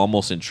form of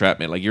almost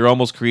entrapment. Like you're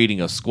almost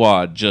creating a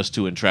squad just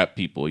to entrap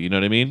people. You know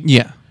what I mean?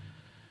 Yeah.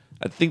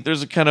 I think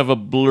there's a kind of a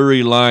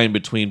blurry line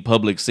between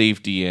public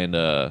safety and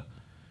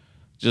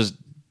just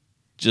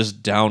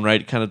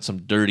downright kind of some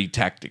dirty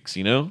tactics,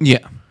 you know?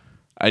 Yeah.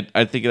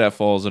 I think that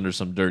falls under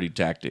some dirty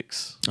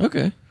tactics.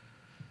 Okay.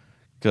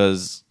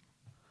 Because,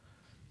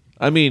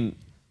 I mean,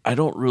 I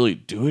don't really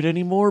do it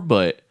anymore,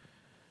 but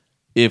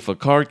if a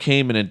car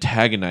came and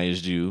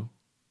antagonized you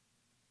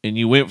and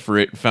you went for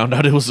it and found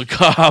out it was a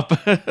cop,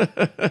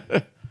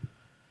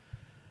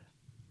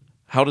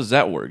 how does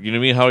that work? You know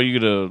what I mean? How are you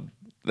going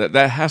to...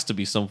 That has to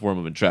be some form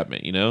of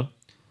entrapment, you know?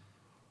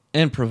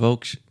 And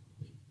provoke.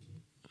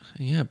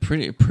 Yeah,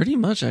 pretty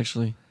much,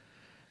 actually.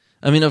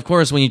 I mean, of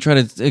course, when you try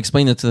to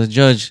explain it to the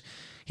judge,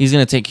 he's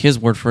going to take his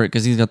word for it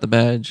because he's got the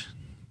badge,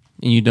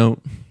 and you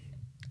don't.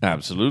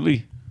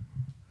 Absolutely.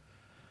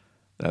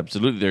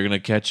 Absolutely. They're going to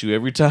catch you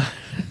every time.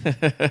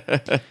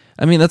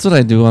 I mean, that's what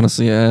I do,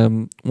 honestly.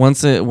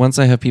 Once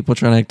I have people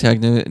trying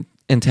to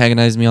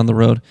antagonize me on the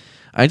road,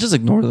 I just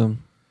ignore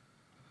them.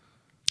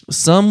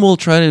 Some will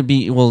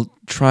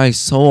try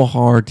so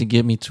hard to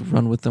get me to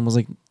run with them. I was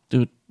like,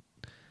 dude,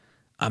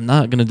 I'm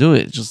not going to do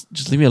it.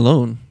 Just leave me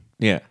alone.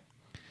 Yeah.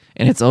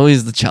 And it's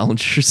always the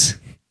challengers.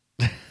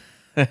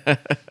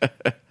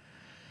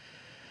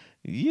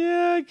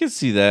 Yeah, I can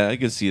see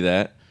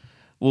that.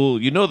 Well,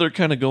 they're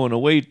kind of going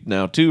away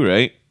now too,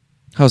 right?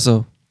 How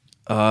so?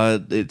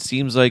 It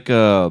seems like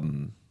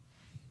Dodge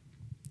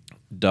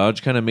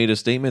kind of made a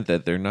statement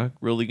that they're not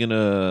really going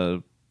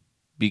to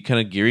be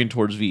kind of gearing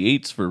towards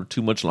V8s for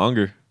too much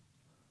longer.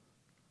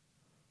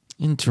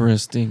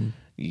 Interesting.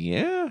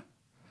 Yeah.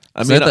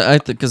 I mean,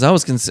 because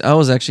I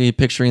was actually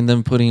picturing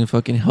them putting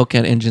fucking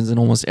Hellcat engines in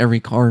almost every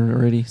car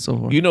already.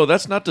 So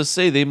that's not to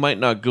say they might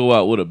not go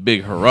out with a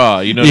big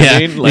hurrah. You know what Yeah, I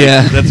mean? Like,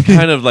 yeah. That's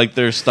kind of like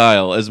their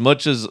style. As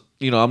much as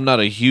I'm not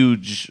a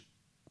huge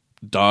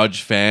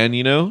Dodge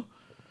fan,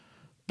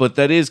 but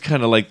that is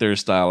kind of like their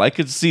style. I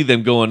could see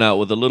them going out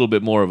with a little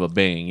bit more of a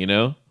bang.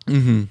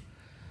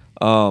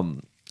 Mm-hmm.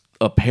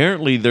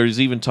 Apparently, there's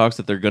even talks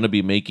that they're going to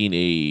be making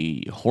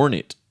a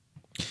Hornet.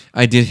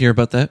 I did hear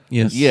about that.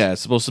 Yes. Yeah,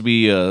 it's supposed to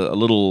be a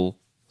little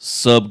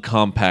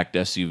subcompact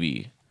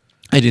SUV.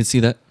 I did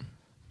see that.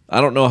 I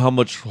don't know how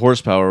much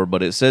horsepower,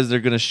 but it says they're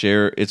going to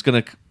share. It's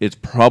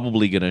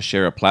probably going to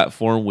share a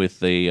platform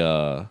with a.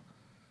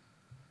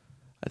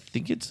 I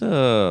think it's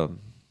a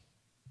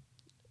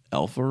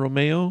Alfa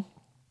Romeo.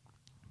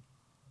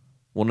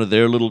 one of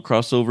their little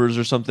crossovers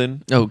or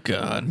something, Oh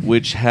God.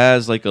 which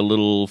has like a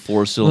little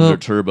 4-cylinder Well-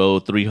 turbo,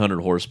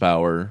 300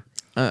 horsepower.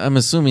 I'm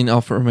assuming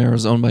Alfa Romeo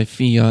is owned by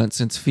Fiat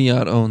since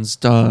Fiat owns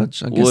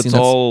Dodge. I'm Well, guessing it's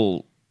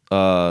all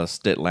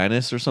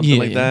Stellantis or something Yeah,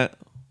 like yeah. that.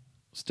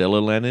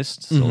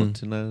 Stellantis?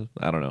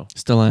 I don't know.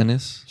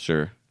 Stellantis.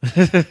 Sure.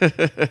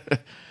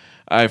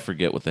 I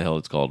forget what the hell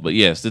it's called. But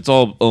yes, it's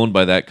all owned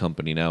by that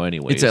company now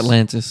anyways. It's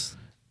Atlantis.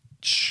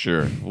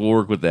 Sure. We'll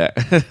work with that.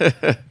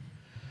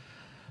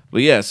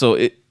 But yeah, so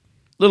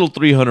little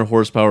 300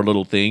 horsepower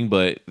little thing,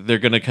 but they're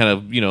going to kind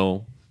of,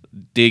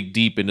 dig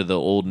deep into the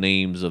old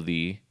names of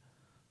the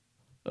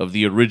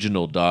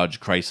original Dodge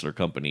Chrysler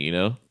company,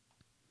 And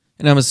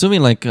I'm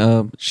assuming like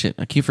shit.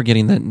 I keep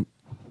forgetting that.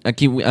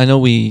 I know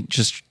we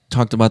just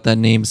talked about that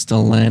name,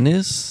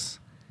 Stellantis.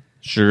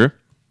 Sure.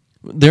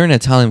 They're an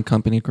Italian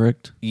company,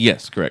 correct?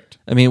 Yes, correct.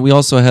 I mean, we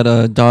also had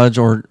a Dodge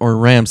or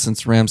Ram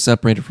since Ram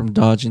separated from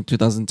Dodge in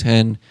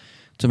 2010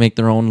 to make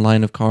their own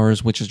line of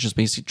cars, which is just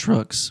basically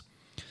trucks.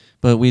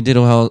 But we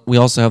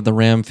also have the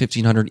Ram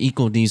 1500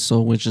 Eco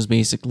Diesel, which is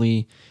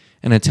basically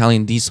an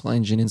Italian diesel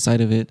engine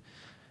inside of it.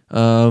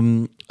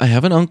 I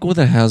have an uncle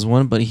that has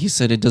one, but he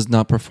said it does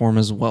not perform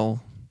as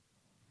well.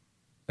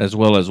 As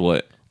well as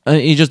what?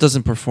 It just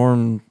doesn't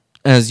perform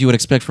as you would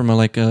expect from a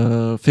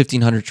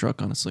 1500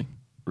 truck, honestly.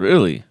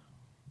 Really?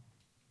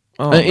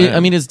 Oh, I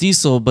mean, it's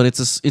diesel, but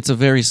it's a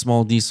very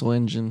small diesel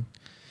engine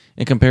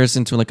in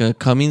comparison to like a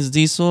Cummins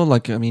diesel.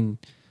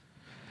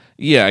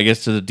 yeah, I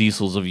guess to the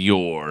diesels of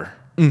yore.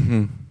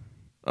 Mm-hmm.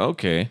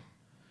 Okay.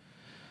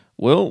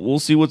 Well, we'll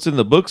see what's in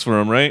the books for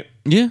them, right?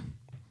 Yeah.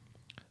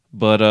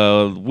 But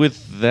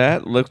with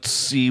that, let's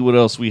see what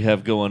else we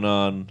have going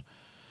on.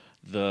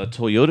 The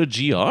Toyota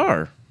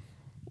GR.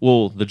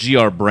 Well, the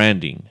GR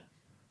branding.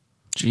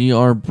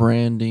 GR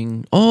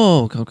branding.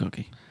 Oh,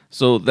 okay.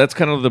 So that's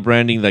kind of the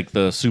branding like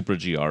the Supra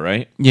GR,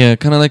 right? Yeah,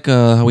 kind of like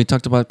how we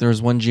talked about. There was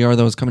one GR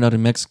that was coming out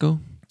in Mexico.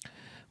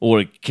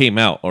 Or it came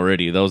out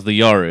already. That was the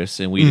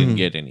Yaris, and we didn't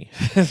get any.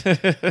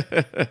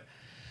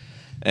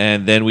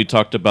 And then we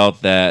talked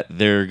about that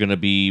they're going to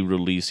be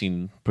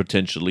releasing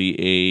potentially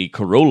a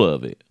Corolla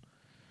of it.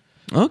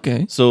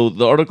 Okay. So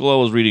the article I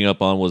was reading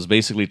up on was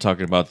basically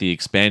talking about the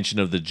expansion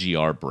of the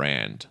GR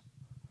brand.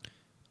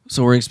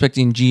 So we're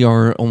expecting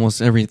GR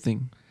almost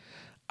everything.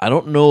 I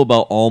don't know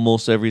about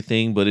almost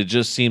everything, but it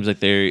just seems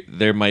like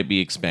they might be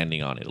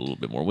expanding on it a little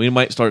bit more. We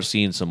might start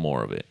seeing some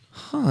more of it.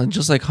 Huh,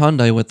 just like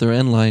Hyundai with their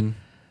N-Line.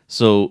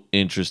 So,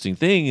 interesting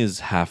thing is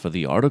half of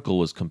the article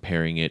was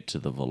comparing it to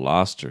the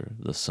Veloster,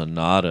 the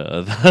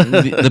Sonata.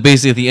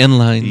 Basically the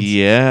N-Lines.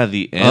 Yeah,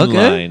 the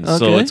N-Line.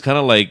 So okay. it's kind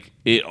of like,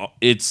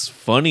 it's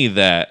funny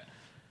that,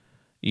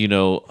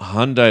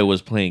 Hyundai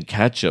was playing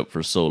catch-up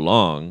for so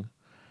long.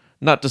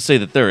 Not to say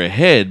that they're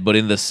ahead, but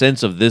in the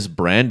sense of this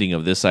branding,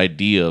 of this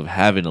idea of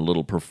having a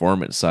little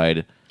performance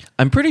side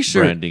I'm pretty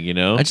sure. branding,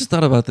 I just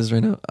thought about this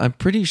right now. I'm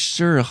pretty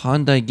sure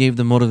Hyundai gave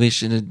the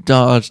motivation to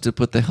Dodge to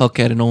put the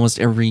Hellcat in almost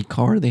every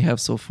car they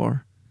have so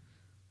far.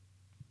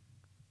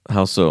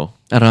 How so?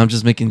 I don't know. I'm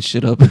just making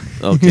shit up.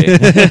 Okay.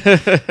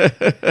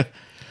 I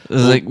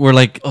was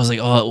like,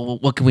 oh,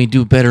 what can we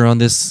do better on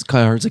this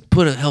car? It's like,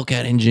 put a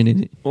Hellcat engine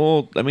in it.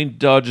 Well, I mean,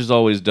 Dodge has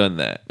always done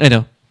that. I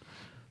know.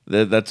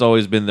 That's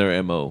always been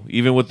their MO.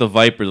 Even with the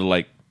Viper, they're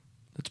like,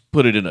 let's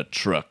put it in a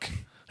truck.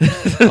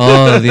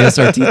 Oh, the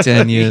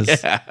SRT10,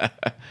 yes. Yeah.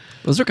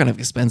 Those are kind of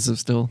expensive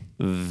still.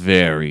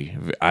 Very.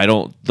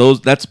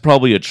 That's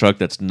probably a truck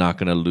that's not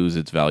going to lose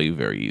its value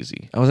very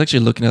easy. I was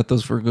actually looking at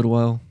those for a good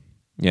while.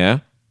 Yeah?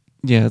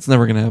 Yeah, it's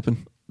never going to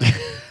happen.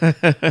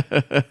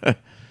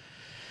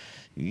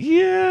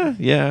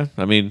 Yeah.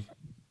 I mean,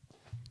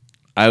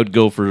 I would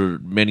go for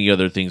many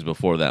other things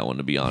before that one,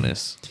 to be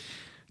honest.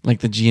 Like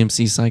the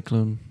GMC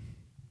Cyclone.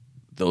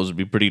 Those would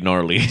be pretty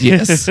gnarly.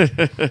 Yes.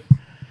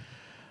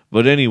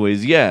 But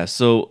anyways, yeah.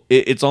 So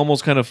it's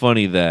almost kind of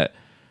funny that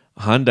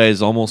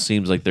Hyundai almost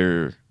seems like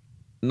they're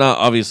not,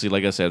 obviously,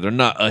 like I said, they're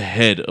not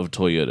ahead of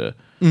Toyota.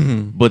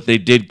 Mm-hmm. But they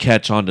did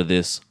catch on to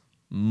this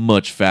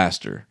much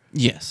faster.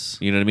 Yes.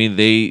 You know what I mean?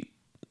 They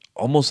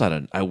almost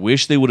I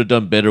wish they would have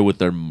done better with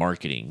their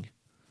marketing.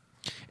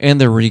 And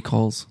their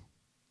recalls.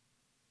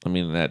 I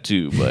mean, that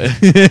too, but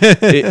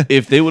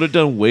if they would have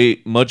done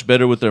much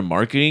better with their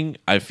marketing,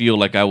 I feel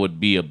like I would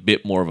be a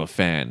bit more of a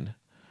fan.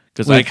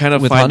 Because I kind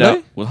of find Hyundai?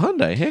 out with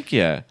Hyundai, heck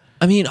yeah.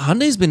 I mean,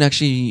 Hyundai's been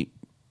actually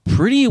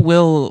pretty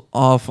well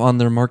off on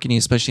their marketing,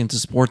 especially into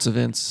sports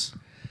events.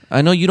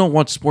 I know you don't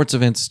watch sports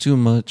events too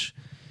much,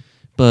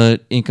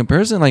 but in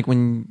comparison, like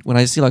when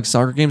I see like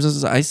soccer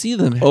games, I see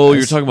them. Oh,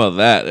 you're talking about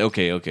that.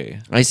 Okay.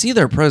 I see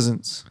their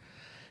presence.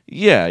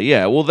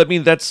 Yeah. Well, I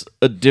mean, that's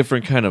a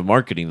different kind of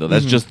marketing, though.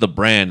 That's just the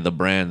brand.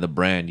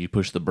 You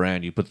push the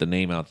brand. You put the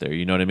name out there.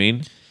 You know what I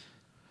mean?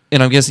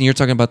 And I'm guessing you're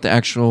talking about the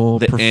actual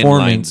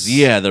performance.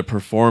 Yeah, the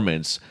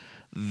performance.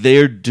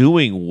 They're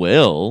doing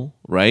well,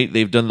 right?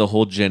 They've done the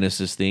whole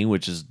Genesis thing,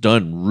 which has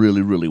done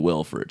really, really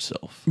well for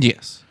itself.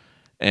 Yes.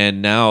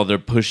 And now they're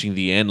pushing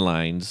the N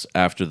lines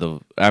after the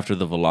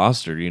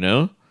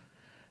Veloster,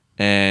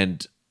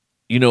 And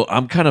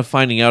I'm kind of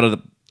finding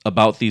out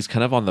about these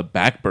kind of on the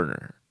back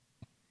burner.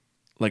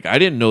 like I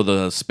didn't know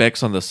the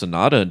specs on the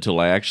Sonata until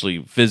I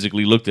actually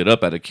physically looked it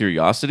up out of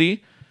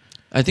curiosity.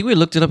 I think we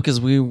looked it up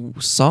because we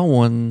saw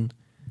one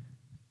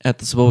at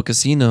the Cibola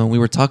Casino. And we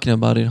were talking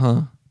about it,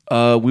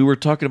 huh? We were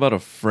talking about a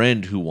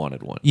friend who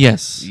wanted one.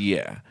 Yes.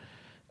 Yeah.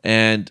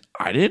 And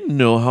I didn't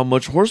know how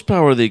much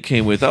horsepower they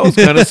came with. I was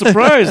kind of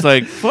surprised.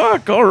 Like,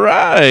 fuck, all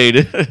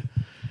right.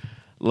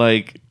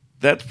 Like,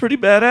 that's pretty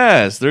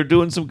badass. They're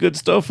doing some good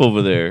stuff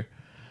over there.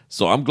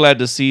 So I'm glad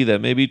to see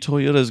that maybe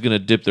Toyota is going to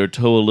dip their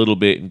toe a little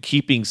bit in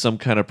keeping some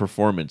kind of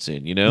performance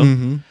in, you know?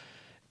 Mm-hmm.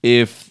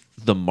 If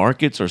the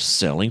markets are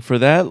selling for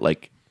that,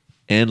 like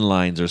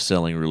N-lines are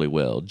selling really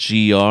well,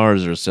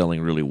 GRs are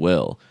selling really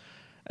well.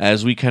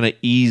 As we kind of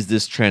ease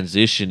this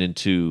transition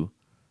into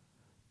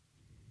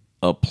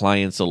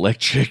appliance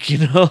electric, you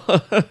know?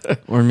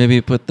 Or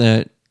maybe put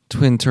that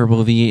twin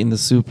turbo V8 in the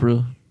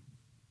Supra.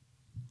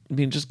 I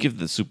mean, just give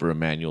the Supra a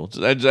manual.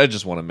 I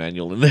just want a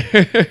manual in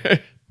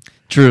there.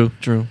 True.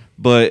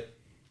 But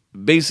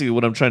basically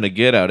what I'm trying to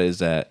get at is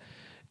that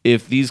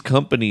if these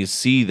companies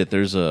see that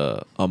there's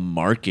a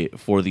market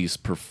for these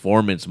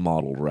performance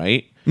model,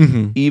 right?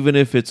 Mm-hmm. Even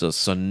if it's a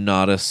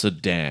Sonata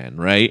sedan,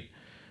 right?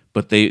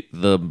 But the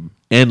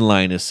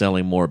N-line is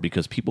selling more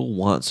because people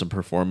want some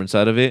performance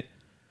out of it.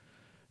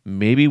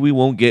 Maybe we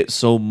won't get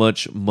so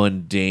much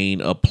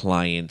mundane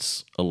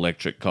appliance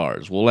electric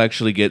cars. We'll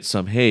actually get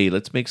some, hey,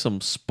 let's make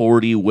some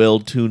sporty,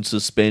 well-tuned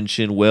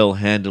suspension,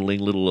 well-handling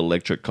little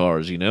electric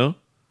cars, you know?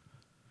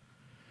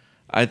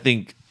 I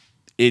think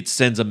it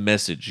sends a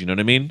message, you know what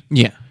I mean?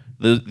 Yeah.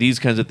 These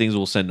kinds of things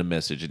will send a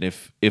message. And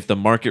if the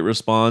market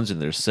responds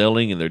and they're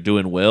selling and they're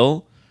doing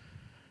well,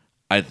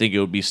 I think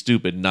it would be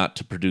stupid not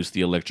to produce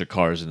the electric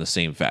cars in the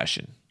same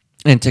fashion.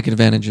 And take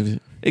advantage of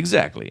it.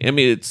 Exactly. I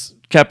mean, it's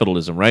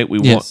capitalism, right?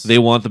 Yes. They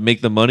want to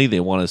make the money. They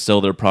want to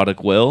sell their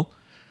product well.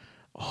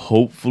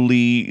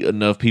 Hopefully,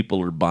 enough people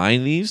are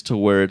buying these to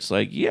where it's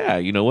like, yeah,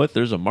 you know what?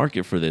 There's a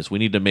market for this. We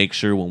need to make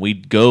sure when we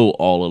go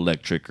all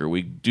electric or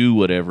we do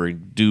whatever,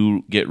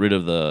 do get rid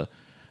of the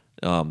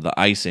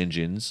ICE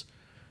engines,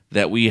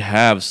 that we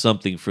have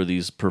something for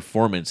these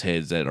performance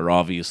heads that are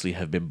obviously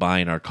have been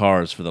buying our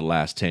cars for the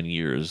last 10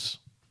 years,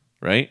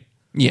 right?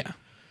 Yeah.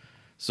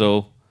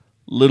 So,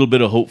 little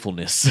bit of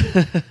hopefulness.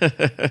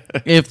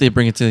 If they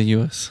bring it to the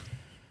U.S.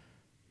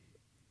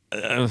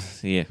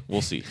 Yeah,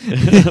 we'll see.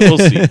 We'll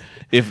see.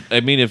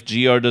 If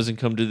GR doesn't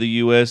come to the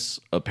U.S.,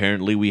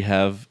 apparently we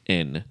have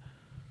N.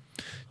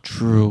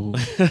 True.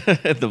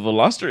 The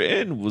Veloster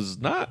N was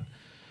not.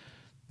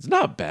 It's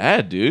not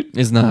bad, dude.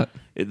 It's not.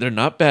 They're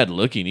not bad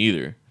looking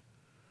either.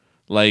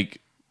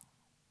 Like,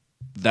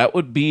 that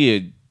would be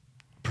a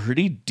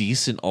pretty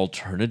decent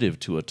alternative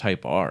to a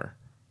Type R.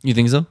 You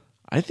think so?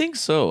 I think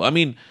so. I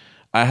mean,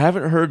 I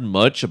haven't heard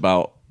much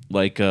about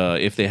like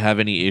if they have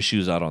any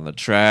issues out on the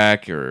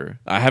track, or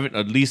I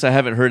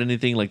haven't heard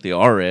anything like the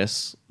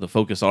RS, the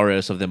Focus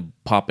RS, of them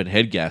popping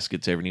head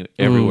gaskets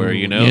everywhere. Ooh,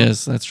 You know?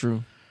 Yes, that's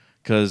true.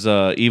 Because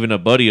even a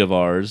buddy of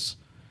ours,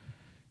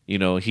 you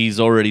know, he's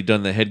already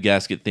done the head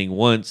gasket thing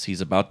once.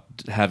 He's about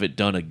to have it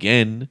done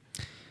again.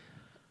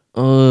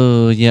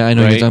 Oh, yeah, I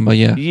know what you're talking about.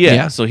 Yeah.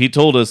 Yeah. So he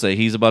told us that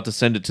he's about to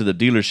send it to the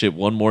dealership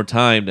one more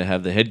time to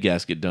have the head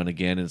gasket done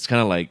again. And it's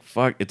kind of like,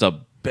 fuck, it's a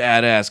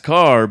badass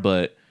car,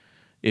 but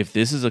if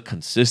this is a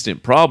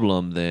consistent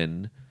problem,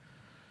 then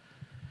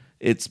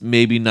it's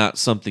maybe not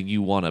something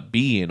you want to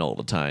be in all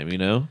the time, you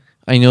know?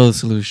 I know the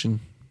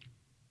solution.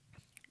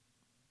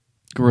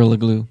 Gorilla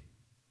Glue.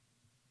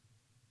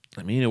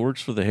 I mean, it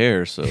works for the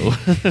hair, so.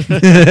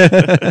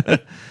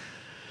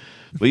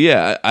 But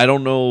yeah, I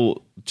don't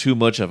know too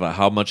much about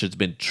how much it's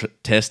been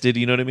tested,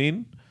 you know what I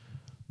mean?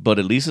 But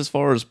at least as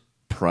far as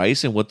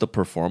price and what the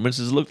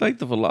performances look like,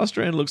 the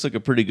Veloster N looks like a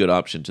pretty good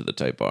option to the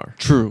Type R.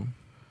 True.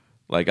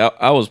 Like,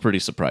 I was pretty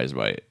surprised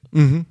by it.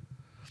 Mm-hmm.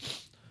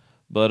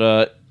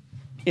 But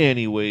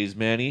anyways,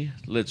 Manny,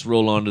 let's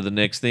roll on to the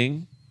next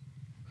thing.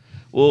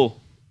 Well,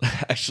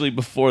 actually,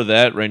 before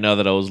that, right now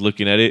that I was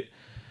looking at it,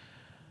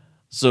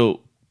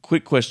 so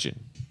quick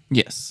question.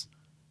 Yes.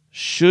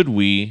 Should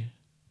we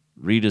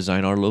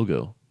redesign our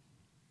logo?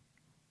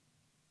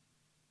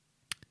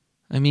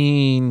 I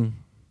mean,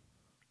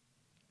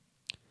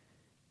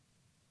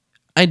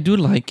 I do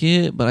like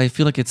it, but I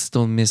feel like it's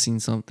still missing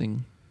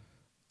something.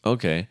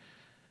 Okay.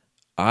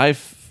 I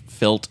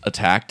felt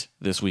attacked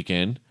this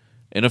weekend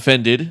and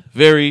offended.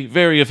 Very,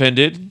 very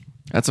offended.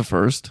 That's a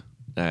first.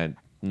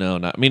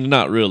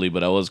 Not really,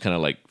 but I was kind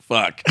of like,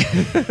 fuck.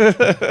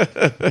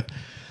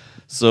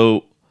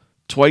 So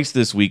twice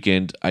this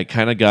weekend, I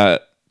kind of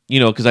got,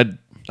 because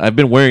I've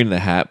been wearing the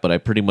hat, but I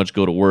pretty much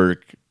go to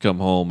work, come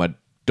home, I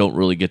don't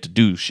really get to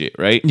do shit,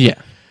 right? Yeah.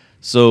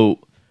 So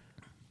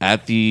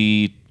at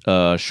the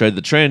Shred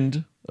the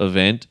Trend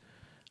event,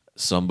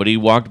 somebody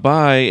walked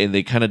by and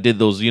they kind of did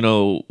those,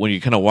 when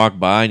you kind of walk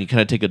by and you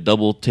kind of take a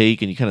double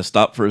take and you kind of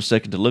stop for a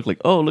second to look like,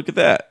 oh, look at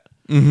that.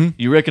 Mm-hmm.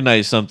 You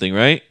recognize something,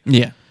 right?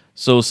 Yeah.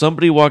 So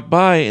somebody walked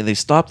by and they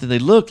stopped and they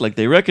looked like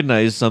they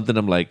recognized something.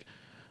 I'm like,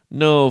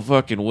 no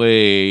fucking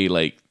way.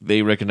 Like,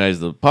 they recognize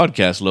the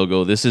podcast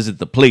logo. This isn't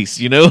the place,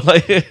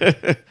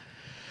 Like,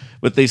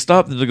 but they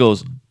stopped and it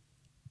goes,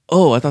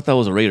 oh, I thought that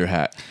was a Raider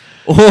hat.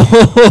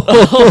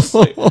 I was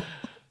like,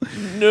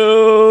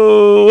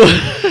 no.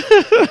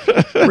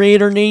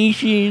 Raider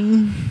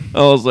Nation.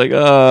 I was like,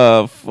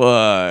 oh,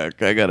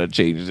 fuck. I got to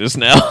change this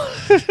now.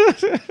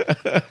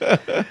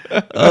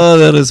 Oh,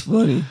 that is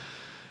funny.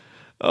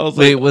 I was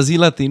Wait, like, was he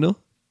Latino?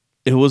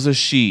 it was a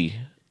she.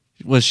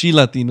 Was she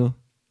Latino?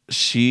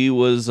 She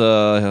was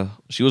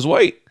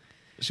white.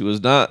 She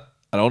was not.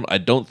 I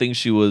don't think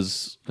she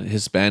was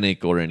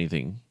Hispanic or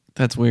anything.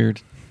 That's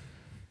weird.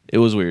 It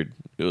was weird.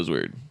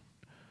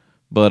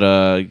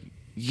 But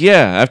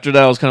yeah, after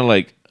that I was kind of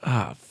like,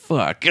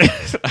 fuck.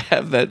 I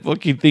have that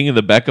fucking thing in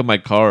the back of my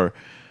car.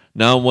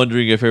 Now I'm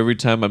wondering if every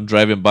time I'm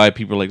driving by,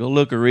 people are like, oh,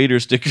 look, a Raider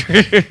sticker.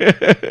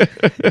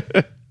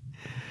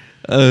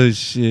 Oh,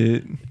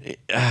 shit.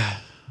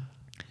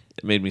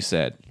 It made me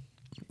sad.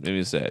 I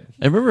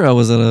remember I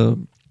was at a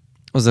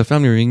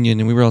family reunion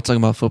and we were all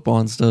talking about football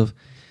and stuff.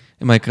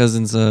 And my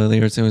cousins, they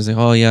were saying,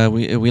 oh, yeah,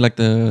 we like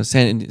the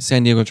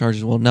San Diego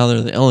Chargers. Well, now they're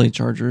the LA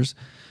Chargers.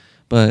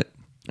 But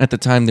at the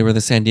time, they were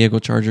the San Diego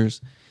Chargers.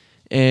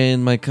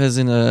 And my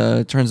cousin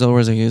turns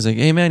over. He was like,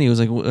 hey, man. He was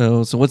like,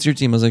 so what's your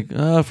team? I was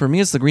like, for me,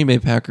 it's the Green Bay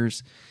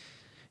Packers.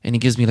 And he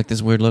gives me like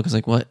this weird look. I was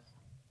like, what?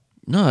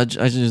 No, I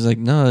just was like,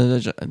 no,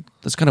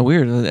 that's kind of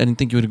weird. I didn't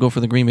think you would go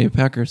for the Green Bay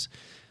Packers.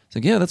 It's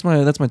like, yeah, that's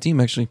my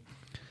team, actually.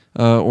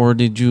 Or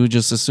did you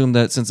just assume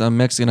that since I'm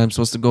Mexican, I'm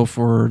supposed to go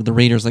for the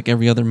Raiders like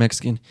every other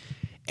Mexican?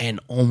 And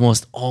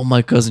almost all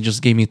my cousins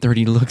just gave me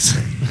 30 looks.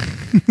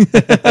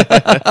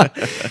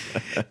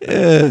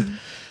 Yeah.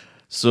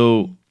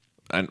 So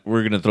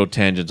we're going to throw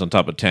tangents on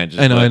top of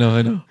tangents. I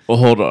know. Well,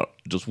 hold on.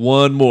 Just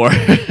one more.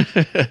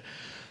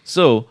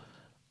 So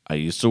I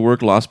used to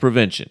work loss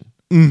prevention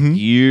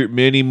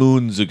many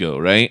moons ago,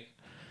 right?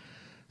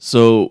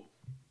 So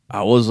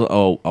I was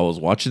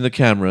watching the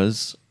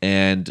cameras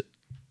and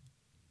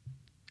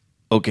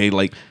okay,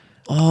 like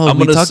I'm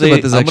we gonna talked say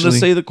about this, I'm gonna actually.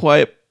 say the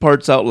quiet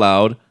parts out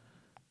loud.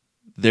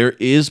 There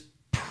is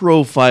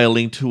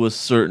profiling to a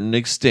certain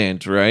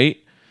extent, right?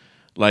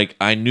 Like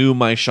I knew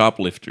my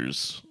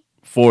shoplifters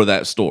for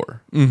that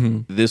store.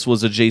 Mm-hmm. This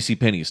was a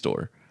JCPenney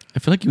store. I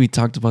feel like we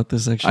talked about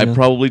this, actually. I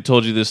probably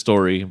told you this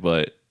story,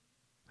 but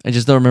I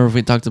just don't remember if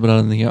we talked about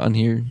it on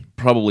here.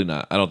 probably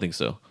not. I don't think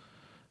so.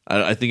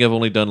 I think I've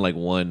only done like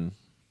one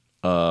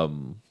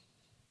of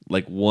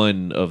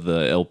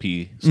the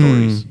LP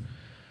stories.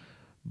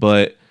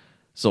 But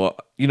so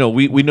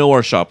we know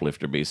our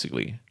shoplifter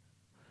basically.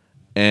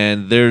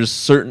 And there's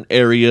certain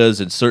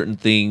areas and certain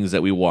things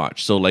that we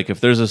watch. So like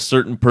if there's a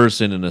certain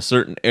person in a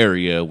certain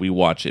area, we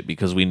watch it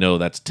because we know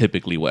that's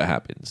typically what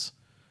happens.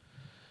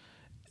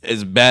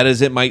 As bad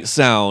as it might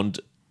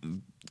sound,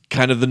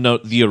 kind of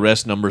the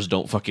arrest numbers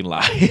don't fucking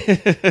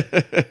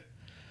lie.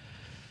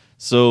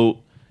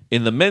 So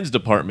in the men's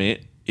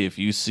department, if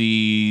you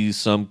see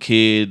some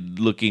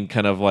kid looking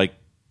kind of like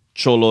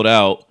choloed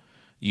out,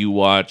 you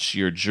watch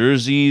your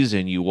jerseys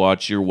and you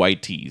watch your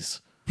white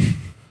tees.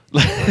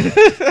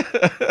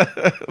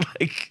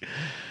 Like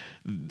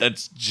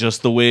that's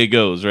just the way it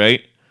goes,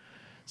 right?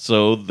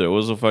 So there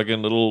was a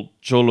fucking little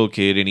cholo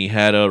kid and he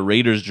had a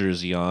Raiders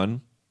jersey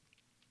on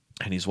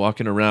and he's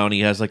walking around.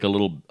 He has like a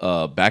little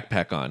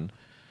backpack on. I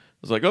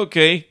was like,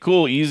 okay,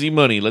 cool, easy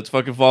money. Let's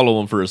fucking follow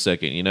him for a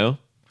second,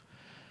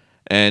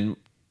 And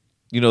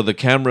the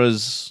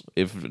cameras,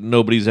 if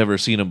nobody's ever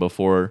seen them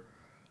before,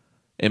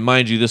 and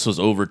mind you, this was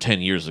over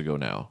 10 years ago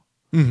now.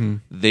 Mm-hmm.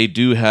 They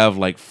do have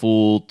like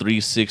full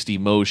 360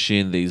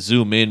 motion. They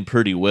zoom in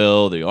pretty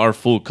well. They are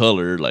full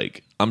color.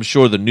 Like I'm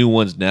sure the new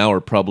ones now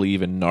are probably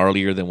even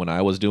gnarlier than when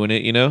I was doing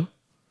it,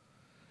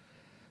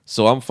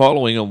 So I'm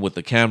following him with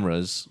the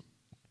cameras.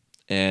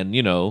 And,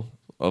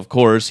 of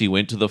course, he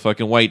went to the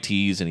fucking white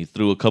tees and he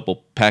threw a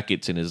couple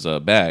packets in his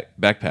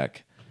backpack.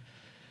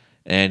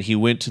 And he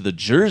went to the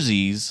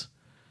jerseys.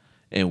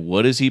 And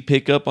what does he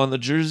pick up on the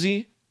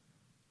jersey?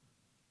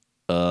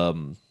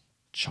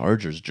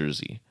 Chargers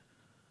jersey.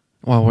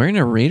 While wearing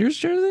a Raiders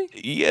jersey?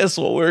 Yes,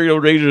 while wearing a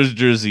Raiders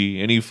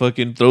jersey. And he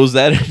fucking throws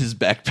that in his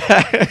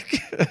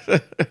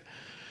backpack.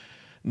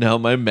 Now,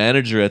 my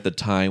manager at the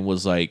time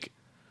was like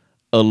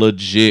a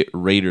legit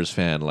Raiders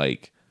fan,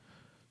 like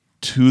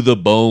to the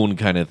bone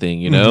kind of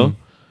thing, Mm-hmm.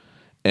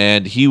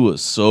 And he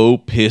was so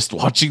pissed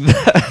watching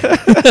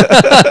that.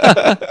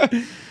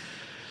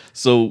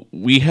 So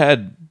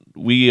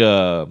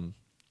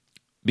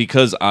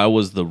because I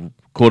was the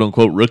quote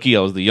unquote rookie,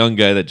 I was the young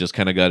guy that just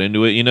kind of got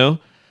into it,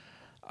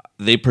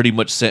 they pretty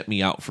much sent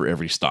me out for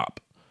every stop.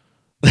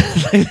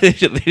 They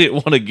didn't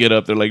want to get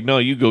up. They're like, no,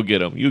 you go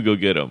get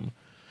him.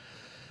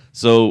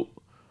 So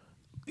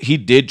he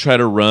did try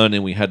to run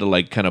and we had to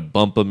like kind of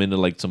bump him into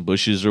like some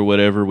bushes or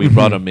whatever. We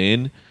brought him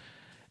in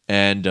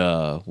and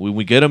when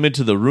we get him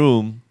into the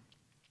room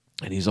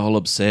and he's all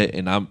upset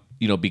and I'm,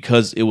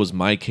 because it was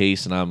my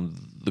case and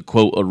I'm the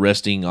quote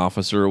arresting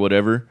officer or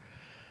whatever,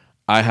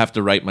 I have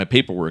to write my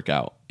paperwork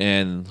out.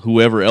 And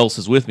whoever else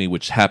is with me,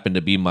 which happened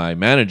to be my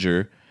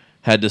manager,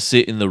 had to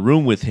sit in the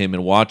room with him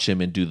and watch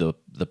him and do the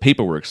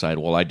paperwork side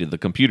while I did the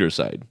computer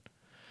side.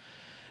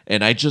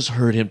 And I just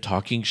heard him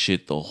talking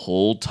shit the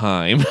whole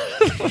time.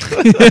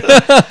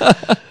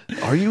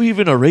 Are you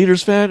even a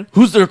Raiders fan?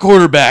 Who's their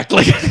quarterback?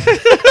 Like,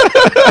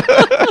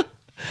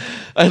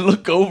 I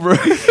look over.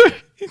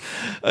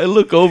 I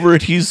look over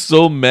and he's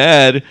so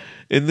mad.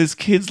 And this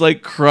kid's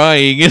like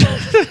crying. And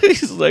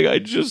he's like, I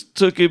just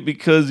took it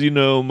because,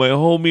 my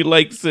homie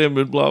likes him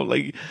and blah.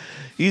 Like,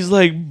 he's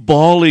like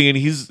bawling.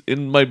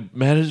 And my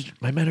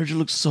manager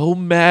looks so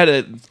mad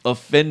and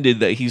offended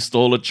that he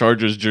stole a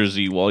Chargers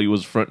jersey while he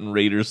was fronting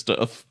Raiders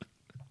stuff.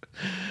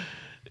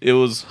 It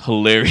was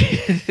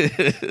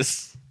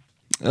hilarious.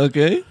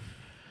 Okay.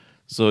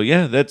 So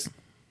yeah,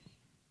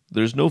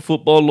 there's no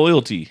football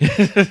loyalty.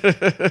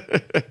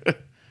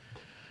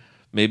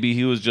 Maybe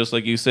he was just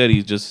like you said.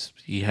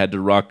 He had to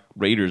rock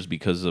Raiders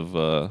because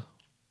of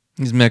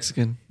He's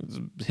Mexican.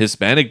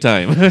 Hispanic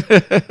time.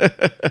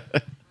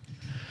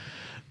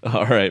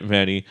 All right,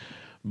 Manny.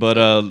 But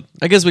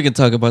I guess we can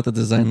talk about the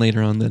design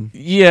later on then.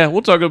 yeah,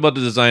 we'll talk about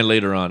the design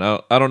later on.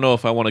 I don't know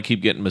if I want to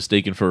keep getting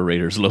mistaken for a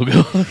Raiders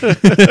logo.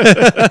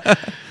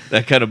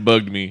 That kind of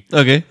bugged me.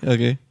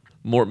 Okay.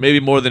 Maybe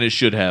more than it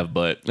should have,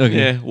 but Okay.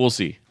 yeah, we'll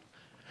see.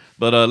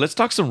 But let's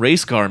talk some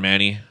race car,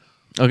 Manny.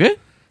 Okay.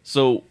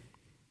 So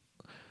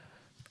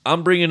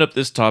I'm bringing up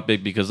this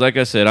topic because, like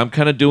I said, I'm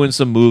kind of doing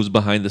some moves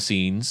behind the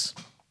scenes.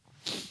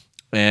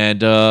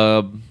 And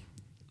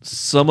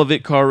some of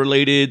it car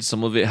related,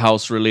 some of it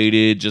house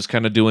related, just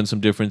kind of doing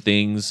some different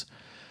things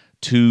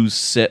to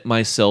set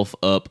myself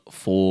up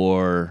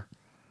for,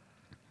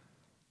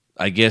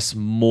 I guess,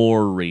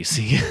 more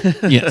racing.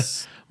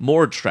 Yes.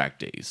 More track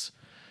days.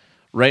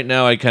 Right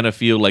now, I kind of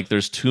feel like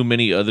there's too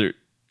many other...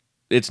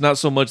 It's not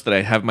so much that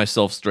I have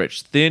myself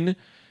stretched thin.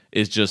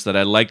 It's just that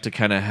I like to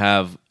kind of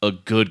have a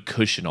good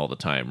cushion all the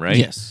time, right?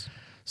 Yes.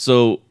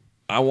 So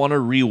I want to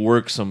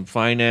rework some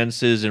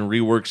finances and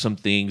rework some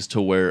things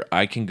to where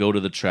I can go to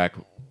the track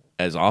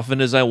as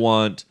often as I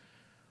want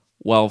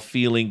while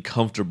feeling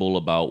comfortable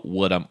about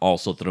what I'm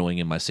also throwing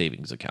in my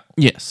savings account.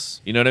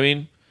 Yes. You know what I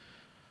mean?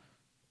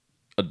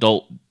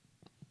 Adult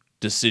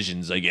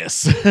decisions, I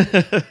guess.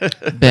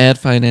 Bad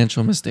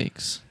financial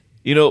mistakes.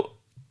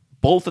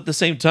 Both at the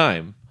same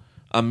time.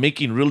 I'm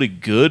making really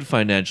good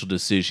financial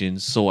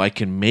decisions so I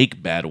can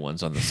make bad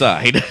ones on the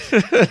side.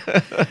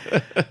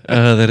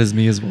 That is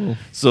me as well.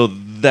 So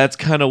that's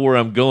kind of where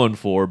I'm going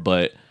for,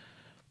 but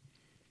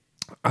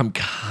I'm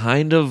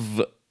kind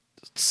of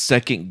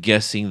second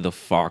guessing the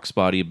Fox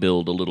body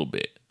build a little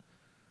bit.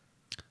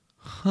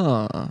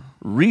 Huh.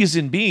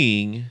 Reason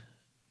being,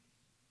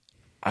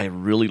 I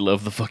really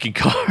love the fucking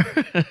car.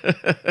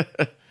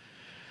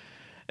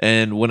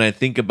 And when I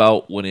think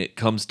about when it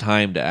comes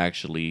time to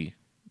actually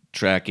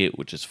track it,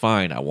 which is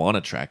fine, I want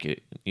to track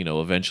it.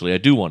 Eventually I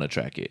do want to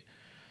track it.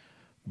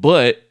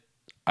 But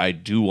I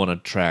do want to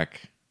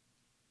track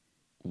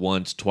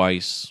once,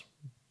 twice,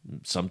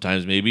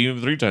 sometimes maybe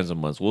even 3 times a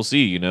month. We'll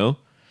see,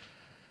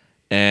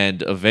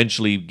 And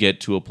eventually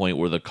get to a point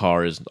where the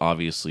car is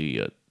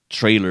obviously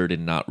trailered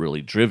and not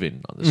really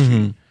driven on the street.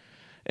 Mm-hmm.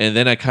 And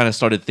then I kind of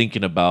started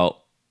thinking about,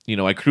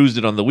 I cruised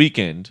it on the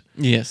weekend.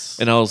 Yes.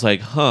 And I was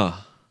like,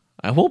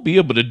 I won't be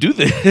able to do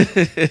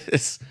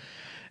this.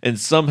 And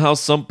somehow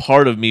some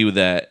part of me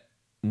that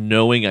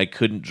knowing I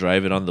couldn't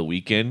drive it on the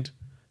weekend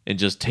and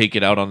just take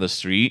it out on the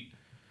street,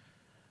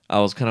 I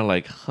was kind of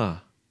like,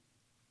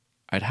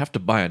 I'd have to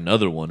buy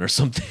another one or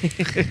something.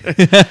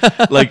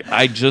 Like,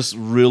 I just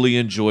really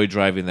enjoy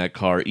driving that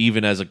car,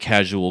 even as a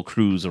casual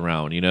cruise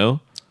around,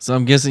 So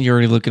I'm guessing you're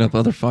already looking up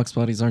other Fox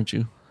bodies, aren't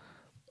you?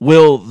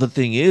 Well, the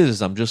thing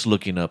is, I'm just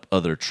looking up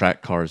other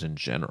track cars in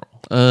general.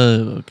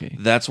 Oh, okay.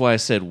 That's why I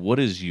said, what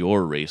is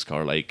your race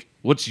car? Like,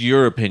 what's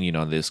your opinion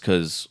on this?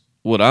 Because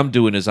what I'm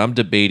doing is I'm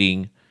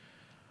debating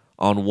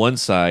on one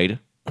side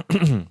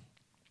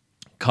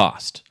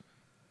cost,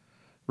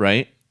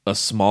 right? A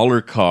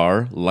smaller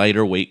car,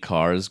 lighter weight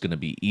car is going to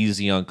be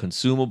easy on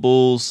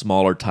consumables.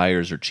 Smaller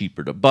tires are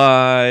cheaper to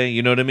buy.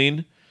 You know what I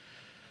mean?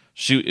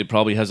 Shoot, it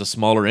probably has a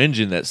smaller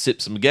engine that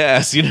sips some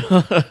gas,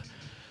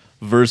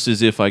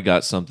 Versus if I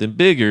got something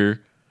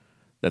bigger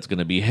that's going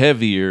to be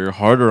heavier,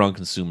 harder on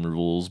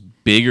consumables,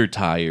 bigger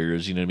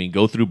tires, you know what I mean?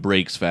 Go through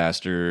brakes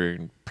faster,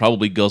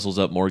 probably guzzles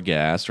up more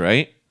gas,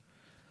 right?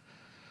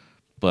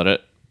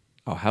 But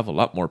I'll have a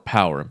lot more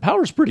power, and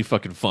power's pretty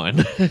fucking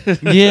fun.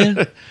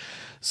 Yeah.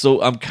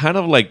 So I'm kind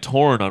of like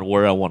torn on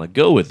where I want to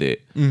go with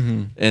it.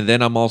 Mm-hmm. And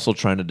then I'm also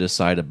trying to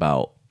decide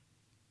about,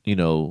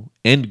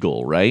 end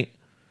goal, right?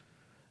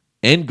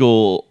 End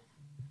goal,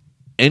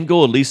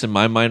 at least in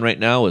my mind right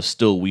now, is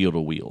still wheel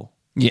to wheel.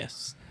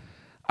 Yes.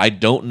 I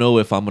don't know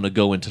if I'm going to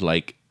go into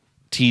like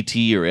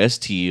TT or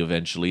ST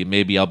eventually.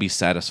 Maybe I'll be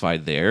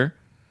satisfied there.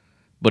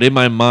 But in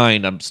my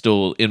mind, I'm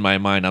still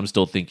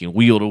thinking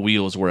wheel to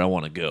wheel is where I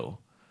want to go.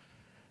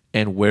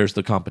 And where's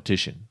the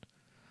competition?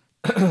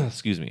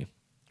 Excuse me.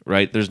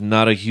 Right? There's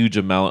not a huge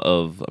amount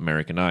of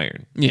American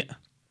Iron. Yeah.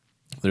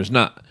 There's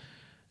not.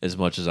 As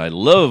much as I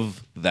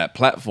love that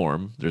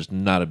platform, there's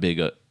not a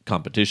big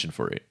competition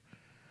for it.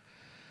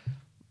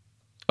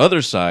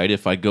 Other side,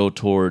 if I go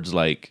towards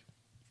like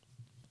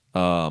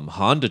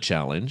Honda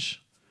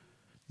Challenge,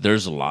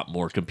 there's a lot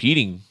more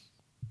competing.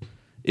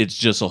 It's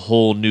just a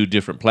whole new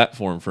different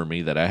platform for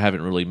me that I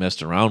haven't really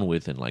messed around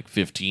with in like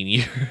 15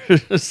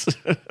 years.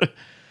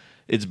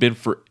 It's been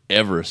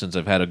forever since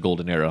I've had a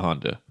Golden Era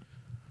Honda.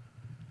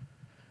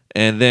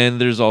 And then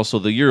there's also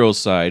the Euro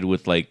side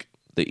with like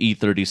the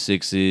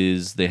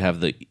E36s. They have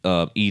the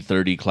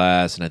E30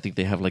 class, and I think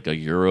they have like a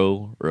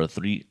Euro or a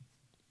 3.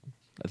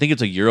 I think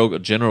it's a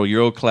general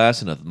Euro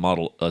class and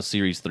a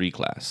Series 3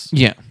 class.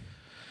 Yeah.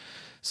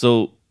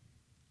 So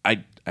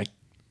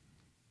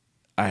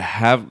I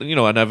have,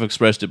 and I've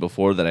expressed it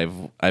before that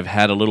I've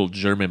had a little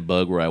German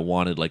bug where I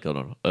wanted like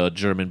a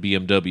German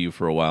BMW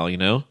for a while,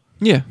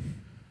 Yeah.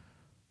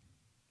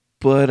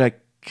 But I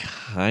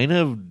kind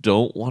of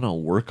don't want to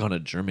work on a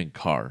German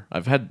car.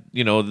 I've had,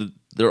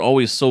 they're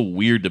always so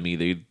weird to me.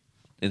 They,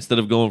 instead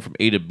of going from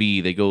A to B,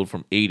 they go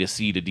from A to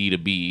C to D to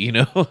B,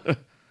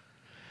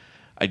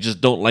 I just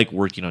don't like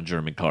working on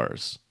German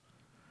cars.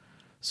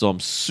 So I'm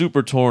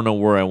super torn on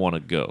where I want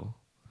to go.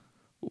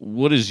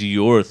 What is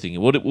your thing?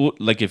 What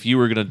like if you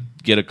were gonna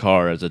get a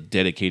car as a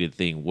dedicated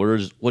thing?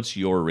 What's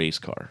your race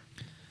car?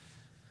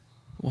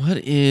 What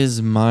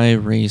is my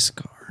race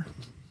car?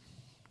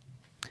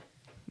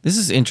 This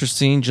is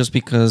interesting just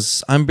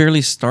because I'm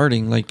barely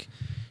starting. Like,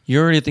 you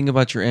already think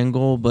about your end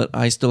goal, but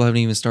I still haven't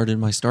even started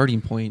my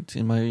starting point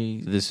in my.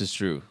 This is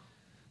true.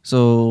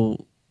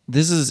 So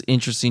this is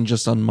interesting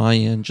just on my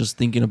end, just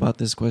thinking about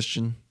this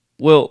question.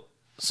 Well,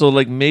 so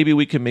like maybe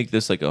we can make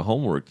this like a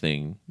homework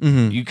thing.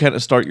 Mm-hmm. You kind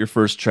of start your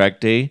first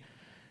track day,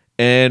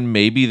 and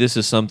maybe this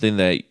is something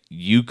that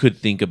you could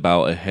think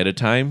about ahead of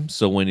time.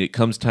 So when it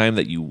comes time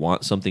that you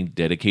want something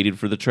dedicated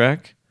for the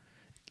track,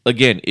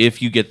 again, if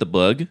you get the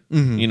bug,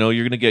 you're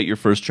going to get your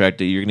first track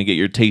day, you're going to get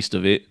your taste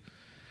of it.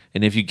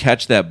 And if you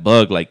catch that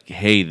bug, like,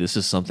 hey, this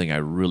is something I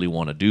really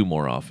want to do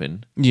more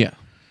often. Yeah.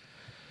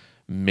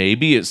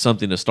 Maybe it's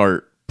something to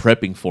start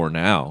prepping for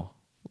now,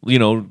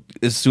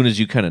 as soon as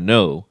you kind of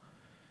know.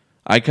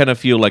 I kind of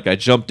feel like I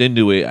jumped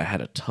into it. I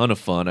had a ton of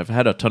fun. I've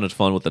had a ton of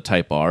fun with the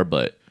Type R,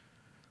 but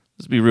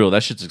let's be real,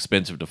 that shit's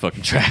expensive to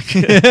fucking track.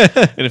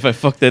 And if I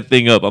fuck that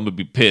thing up, I'm going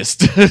to be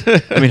pissed.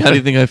 I mean, how do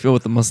you think I feel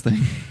with the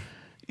Mustang?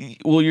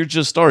 Well, you're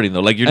just starting though.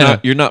 Like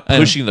you're not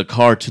pushing the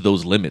car to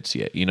those limits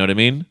yet. You know what I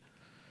mean?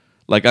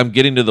 Like I'm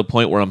getting to the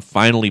point where I'm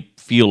finally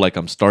feel like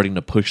I'm starting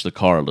to push the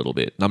car a little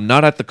bit. And I'm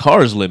not at the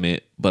car's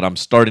limit, but I'm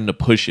starting to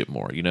push it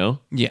more,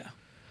 Yeah.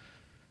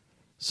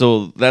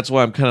 So that's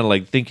why I'm kind of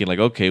like thinking like,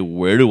 okay,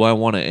 where do I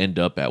want to end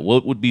up at?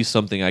 What would be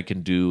something I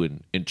can do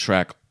and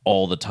track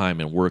all the time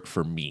and work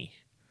for me?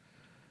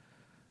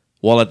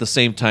 While at the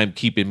same time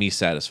keeping me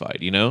satisfied,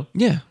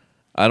 Yeah.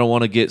 I don't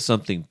want to get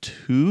something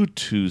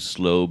too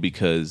slow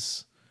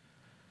because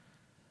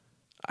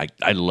I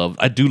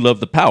do love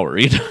the power,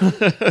 In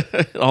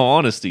all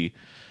honesty,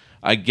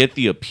 I get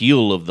the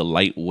appeal of the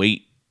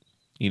lightweight,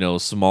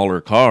 smaller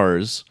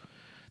cars.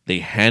 They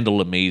handle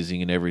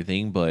amazing and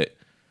everything, but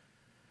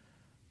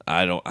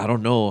I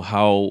don't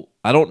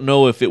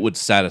know if it would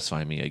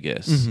satisfy me, I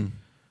guess. Mm-hmm.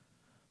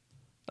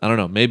 I don't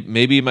know.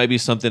 Maybe it might be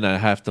something I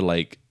have to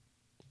like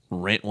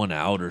rent one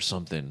out or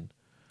something.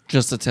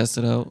 Just to test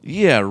it out.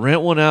 Yeah,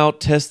 rent one out,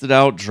 test it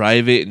out,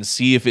 drive it, and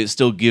see if it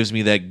still gives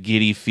me that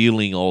giddy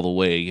feeling all the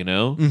way,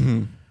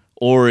 Mm-hmm.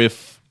 Or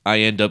if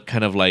I end up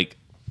kind of like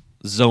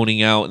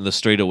zoning out in the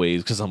straightaways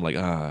because I'm like,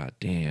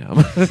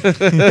 damn.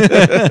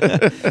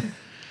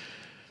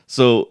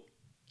 So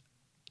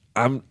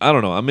I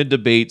don't know. I'm in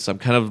debates. I'm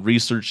kind of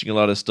researching a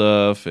lot of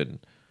stuff, and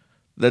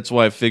that's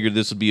why I figured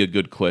this would be a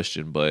good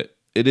question. But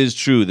it is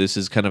true. This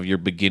is kind of your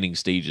beginning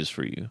stages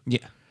for you.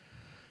 Yeah.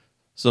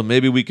 So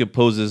maybe we can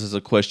pose this as a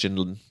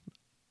question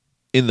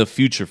in the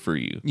future for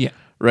you. Yeah.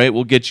 Right?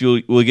 We'll get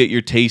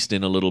your taste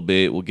in a little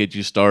bit. We'll get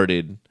you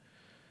started,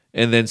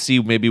 and then see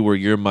maybe where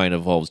your mind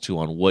evolves to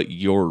on what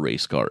your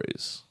race car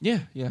is. Yeah.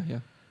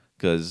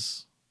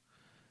 Because,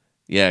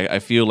 I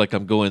feel like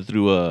I'm going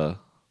through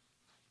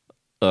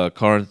a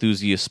car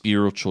enthusiast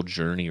spiritual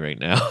journey right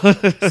now.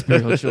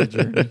 Spiritual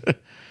journey.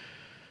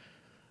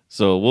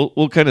 So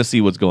we'll kind of see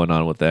what's going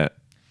on with that.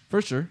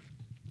 For sure.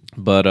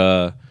 But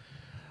I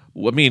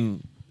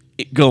mean,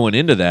 going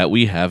into that,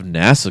 we have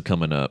NASA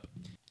coming up.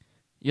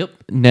 Yep.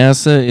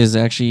 NASA is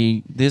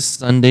actually this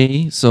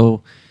Sunday,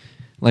 so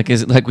like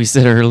we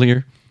said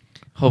earlier,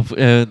 hope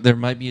there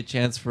might be a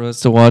chance for us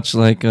to watch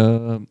like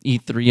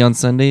E3 on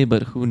Sunday,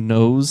 but who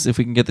knows if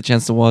we can get the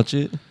chance to watch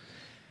it.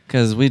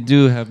 Because we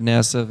do have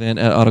NASA event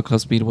at Auto Club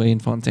Speedway in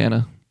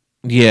Fontana.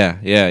 Yeah,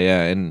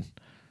 and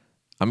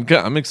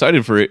I'm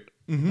excited for it.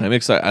 Mm-hmm. I'm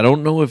excited. I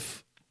don't know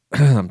if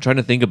I'm trying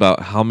to think about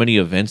how many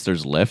events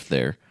there's left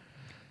there.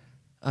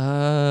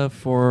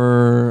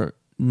 For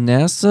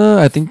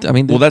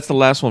NASA, well, that's the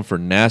last one for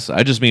NASA.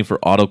 I just mean for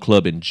Auto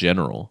Club in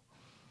general.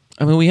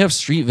 I mean, we have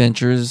Street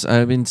Ventures.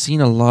 I've been seeing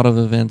a lot of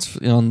events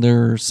on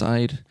their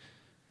side.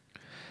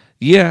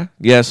 Yeah.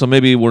 So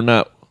maybe we're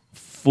not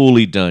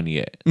fully done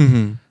yet.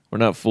 Mm-hmm. We're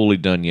not fully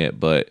done yet,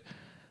 but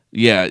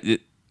yeah,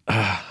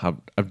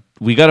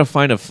 we got to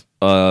find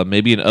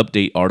maybe an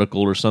update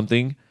article or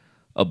something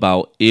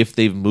about if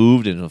they've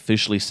moved and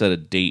officially set a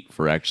date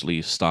for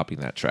actually stopping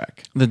that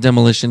track. The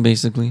demolition,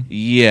 basically.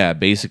 Yeah,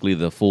 basically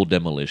the full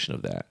demolition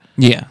of that.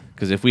 Yeah.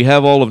 Because if we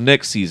have all of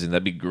next season,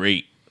 that'd be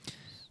great.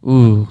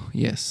 Ooh,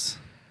 yes.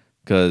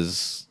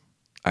 Because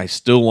I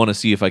still want to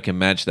see if I can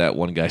match that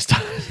one guy's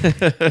time.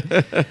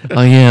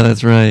 Oh yeah,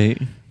 that's right.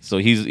 So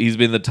he's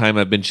been the time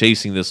I've been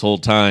chasing this whole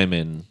time,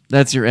 and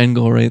That's your end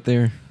goal right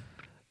there.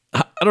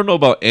 I don't know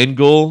about end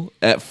goal.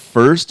 At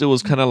first, it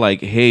was kind of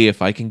like, hey,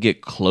 if I can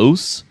get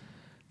close,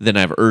 then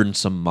I've earned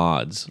some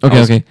mods.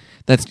 Okay.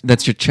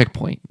 That's your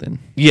checkpoint then.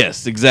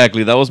 Yes,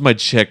 exactly. That was my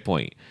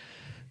checkpoint.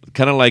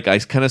 Kind of like I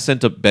kind of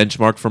sent a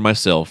benchmark for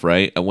myself,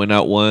 right? I went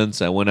out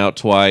once, I went out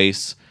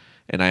twice,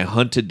 and I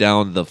hunted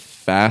down the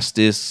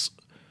fastest,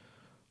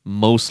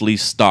 mostly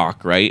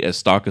stock, right? As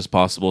stock as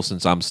possible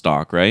since I'm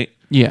stock, right?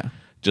 Yeah.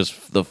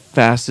 Just the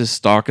fastest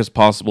stock as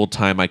possible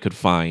time I could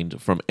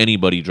find from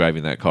anybody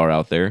driving that car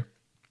out there.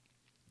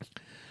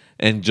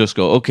 And just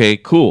go, okay,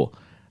 cool.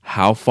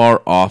 How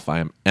far off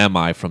am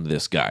I from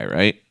this guy,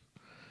 right?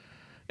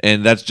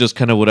 And that's just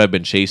kind of what I've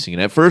been chasing.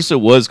 And at first it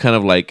was kind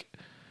of like,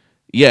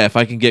 yeah, if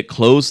I can get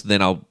close,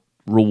 then I'll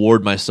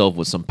reward myself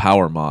with some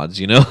power mods,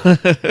 you know?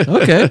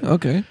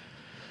 Okay.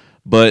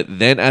 But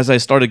then as I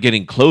started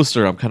getting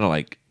closer, I'm kind of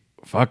like,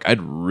 fuck,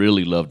 I'd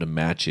really love to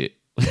match it.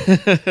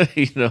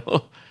 You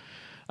know?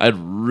 I'd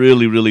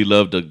really, really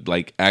love to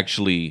like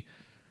actually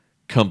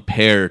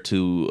compare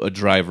to a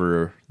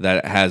driver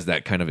that has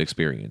that kind of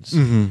experience.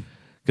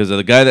 Because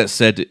the guy that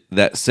said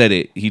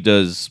it, he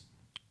does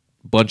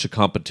a bunch of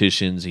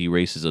competitions. He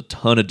races a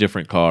ton of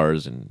different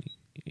cars, and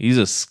he's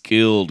a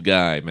skilled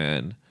guy,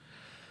 man.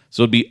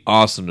 So it'd be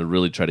awesome to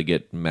really try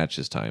to match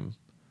his time.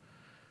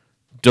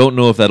 Don't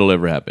know if that'll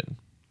ever happen.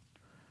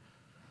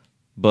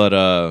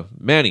 But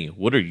Manny,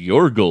 what are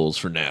your goals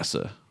for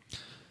NASA?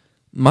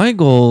 My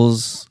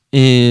goals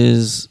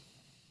is,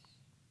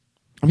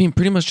 I mean,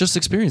 pretty much just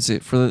experience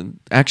it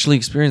actually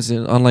experience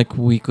it. Unlike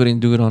we couldn't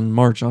do it on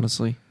March,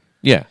 honestly.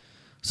 Yeah.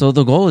 So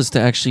the goal is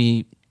to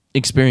actually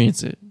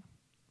experience it.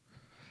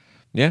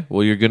 Yeah,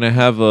 well, you're gonna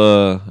have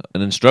an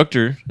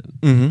instructor.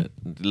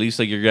 Mm-hmm. At least,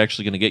 like, you're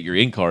actually gonna get your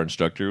in-car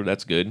instructor.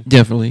 That's good.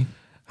 Definitely.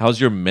 How's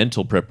your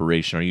mental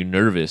preparation? Are you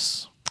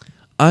nervous?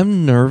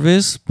 I'm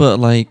nervous, but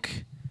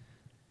like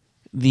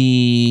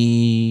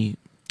the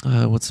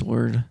what's the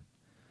word?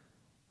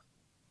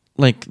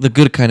 Like the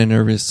good kind of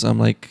nervous. I'm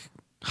like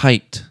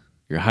hyped.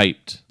 You're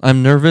hyped.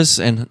 I'm nervous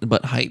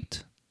but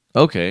hyped.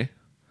 Okay.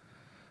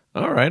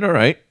 All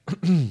right.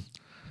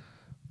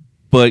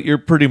 But you're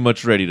pretty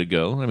much ready to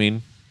go. I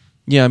mean,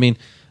 Yeah, I mean,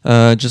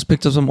 just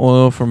picked up some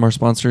oil from our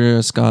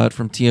sponsor, Scott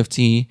from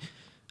TFT.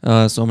 So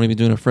I'm going to be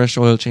doing a fresh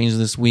oil change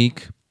this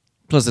week.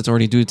 Plus, it's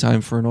already due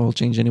time for an oil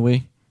change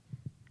anyway.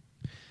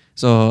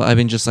 So I've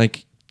been just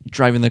like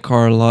driving the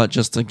car a lot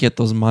just to get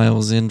those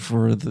miles in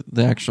for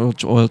the actual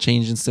oil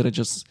change instead of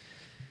just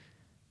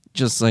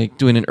like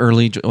doing an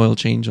early oil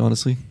change,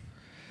 honestly.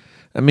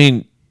 I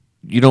mean,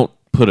 you don't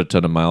put a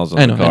ton of miles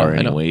on the car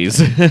anyways.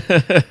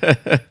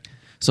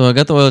 So I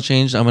got the oil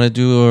changed. I'm going to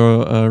do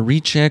a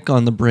recheck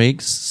on the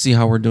brakes, see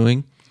how we're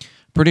doing.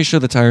 Pretty sure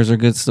the tires are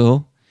good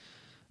still.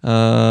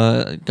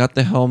 Got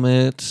the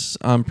helmet.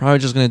 I'm probably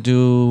just going to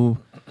do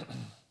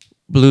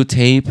blue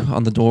tape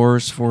on the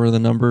doors for the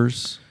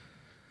numbers.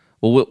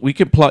 Well, we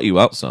can plot you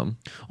out some.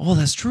 Oh,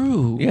 that's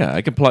true. Yeah,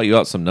 I can plot you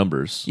out some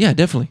numbers. Yeah,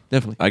 definitely.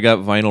 I got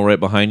vinyl right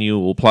behind you.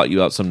 We'll plot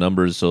you out some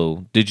numbers.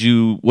 So,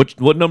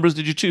 what numbers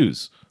did you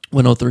choose?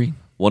 103.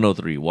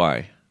 103.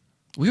 Why?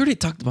 We already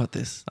talked about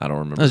this. I don't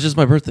remember. That was just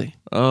my birthday.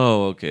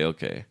 Oh,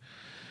 okay.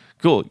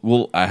 Cool.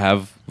 Well, I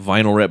have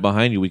vinyl right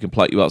behind you. We can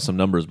plot you out some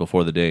numbers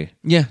before the day.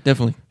 Yeah,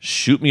 definitely.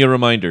 Shoot me a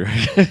reminder.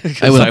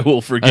 I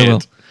will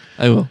forget.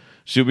 I will.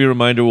 Shoot me a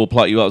reminder. We'll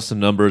plot you out some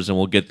numbers, and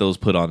we'll get those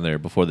put on there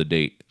before the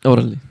date.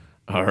 Totally.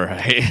 All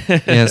right.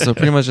 Yeah, so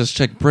pretty much just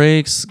check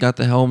brakes, got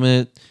the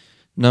helmet,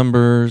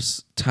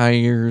 numbers,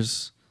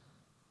 tires.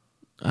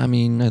 I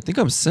mean, I think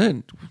I'm set.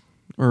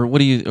 Or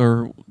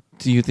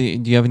do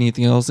you have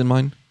anything else in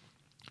mind?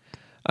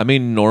 I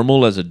mean,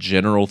 normal as a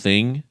general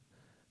thing.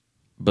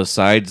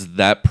 Besides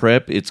that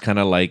prep, it's kind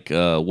of like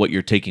what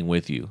you're taking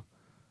with you.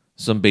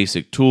 Some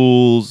basic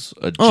tools,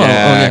 a jack. Oh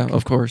yeah,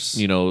 of course.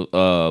 You know,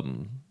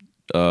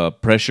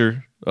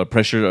 pressure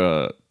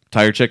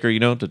tire checker. You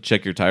know, to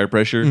check your tire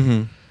pressure.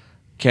 Mm-hmm.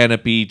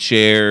 Canopy,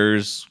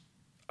 chairs,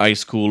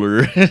 ice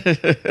cooler.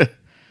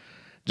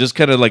 Just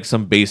kind of like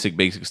some basic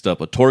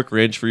stuff. A torque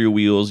wrench for your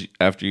wheels.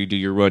 After you do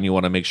your run, you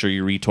want to make sure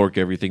you re-torque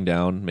everything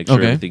down. Make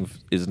sure everything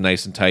is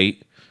nice and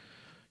tight.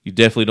 You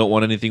definitely don't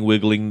want anything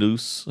wiggling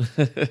loose.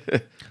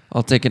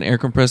 I'll take an air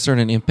compressor and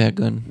an impact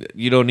gun.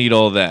 You don't need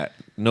all that.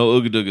 No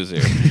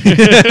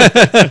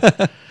ooga-doogas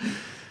there.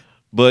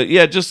 But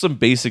yeah, just some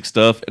basic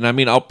stuff. And I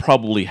mean, I'll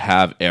probably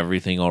have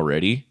everything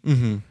already.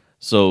 Mm-hmm.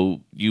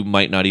 So you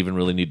might not even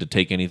really need to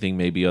take anything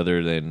maybe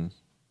other than,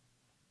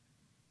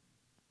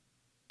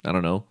 I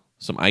don't know,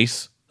 some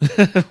ice.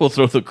 We'll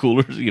throw the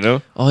coolers, you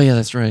know? Oh, yeah,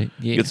 that's right.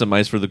 Yeah. Get some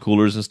ice for the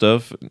coolers and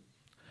stuff.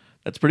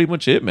 That's pretty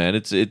much it, man.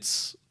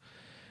 It's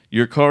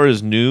your car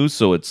is new,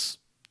 so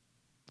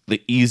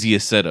the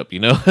easiest setup, you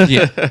know?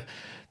 Yeah.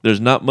 There's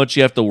not much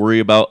you have to worry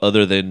about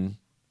other than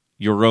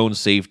your own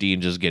safety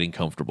and just getting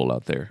comfortable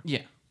out there.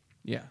 Yeah.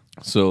 Yeah.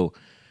 So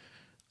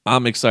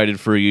I'm excited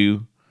for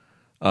you.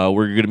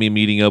 We're going to be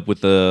meeting up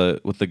with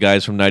the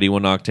guys from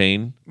 91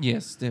 Octane.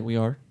 Yes, that we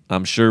are.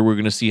 I'm sure we're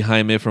going to see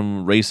Jaime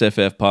from Race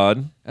FF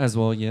Pod. As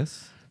well,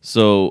 yes.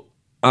 So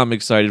I'm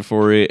excited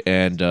for it.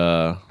 And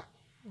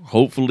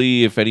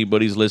hopefully, if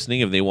anybody's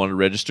listening, if they want to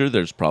register,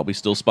 there's probably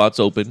still spots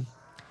open.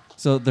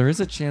 So there is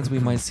a chance we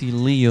might see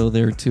Leo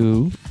there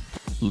too.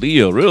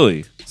 Leo,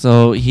 really?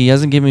 So he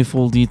hasn't given me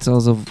full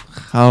details of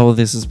how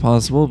this is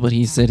possible, but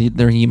he said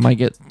he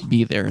might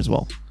be there as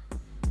well.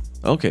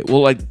 Okay.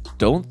 Well, I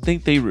don't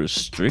think they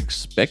restrict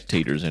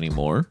spectators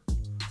anymore.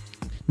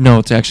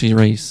 No, to actually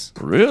race.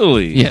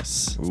 Really?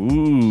 Yes.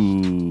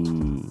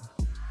 Ooh.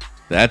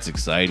 That's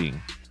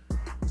exciting.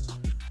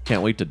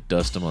 Can't wait to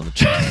dust him on the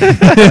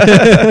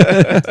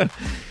track.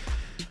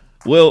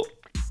 Well,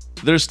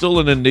 there's still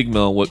an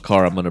enigma on what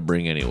car I'm going to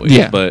bring anyway.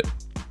 Yeah. But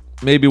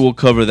maybe we'll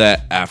cover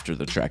that after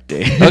the track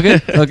day.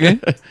 Okay.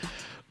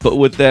 But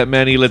with that,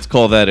 Manny, let's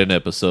call that an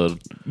episode.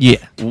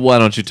 Yeah. Why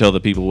don't you tell the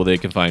people where they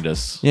can find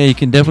us? Yeah, you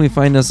can definitely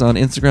find us on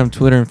Instagram,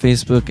 Twitter, and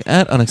Facebook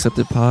at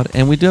UnacceptedPod.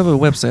 And we do have a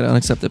website,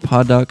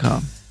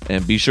 unacceptedpod.com.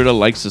 And be sure to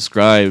like,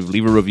 subscribe,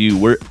 leave a review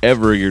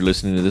wherever you're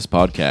listening to this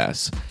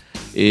podcast.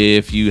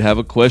 If you have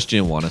a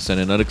question, want to send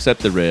an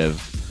unaccepted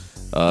rev,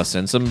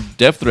 send some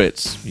death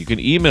threats, you can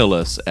email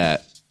us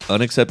at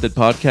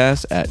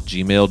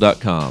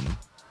unacceptedpodcast@gmail.com.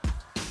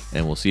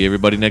 And we'll see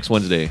everybody next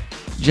Wednesday.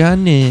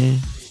 Johnny.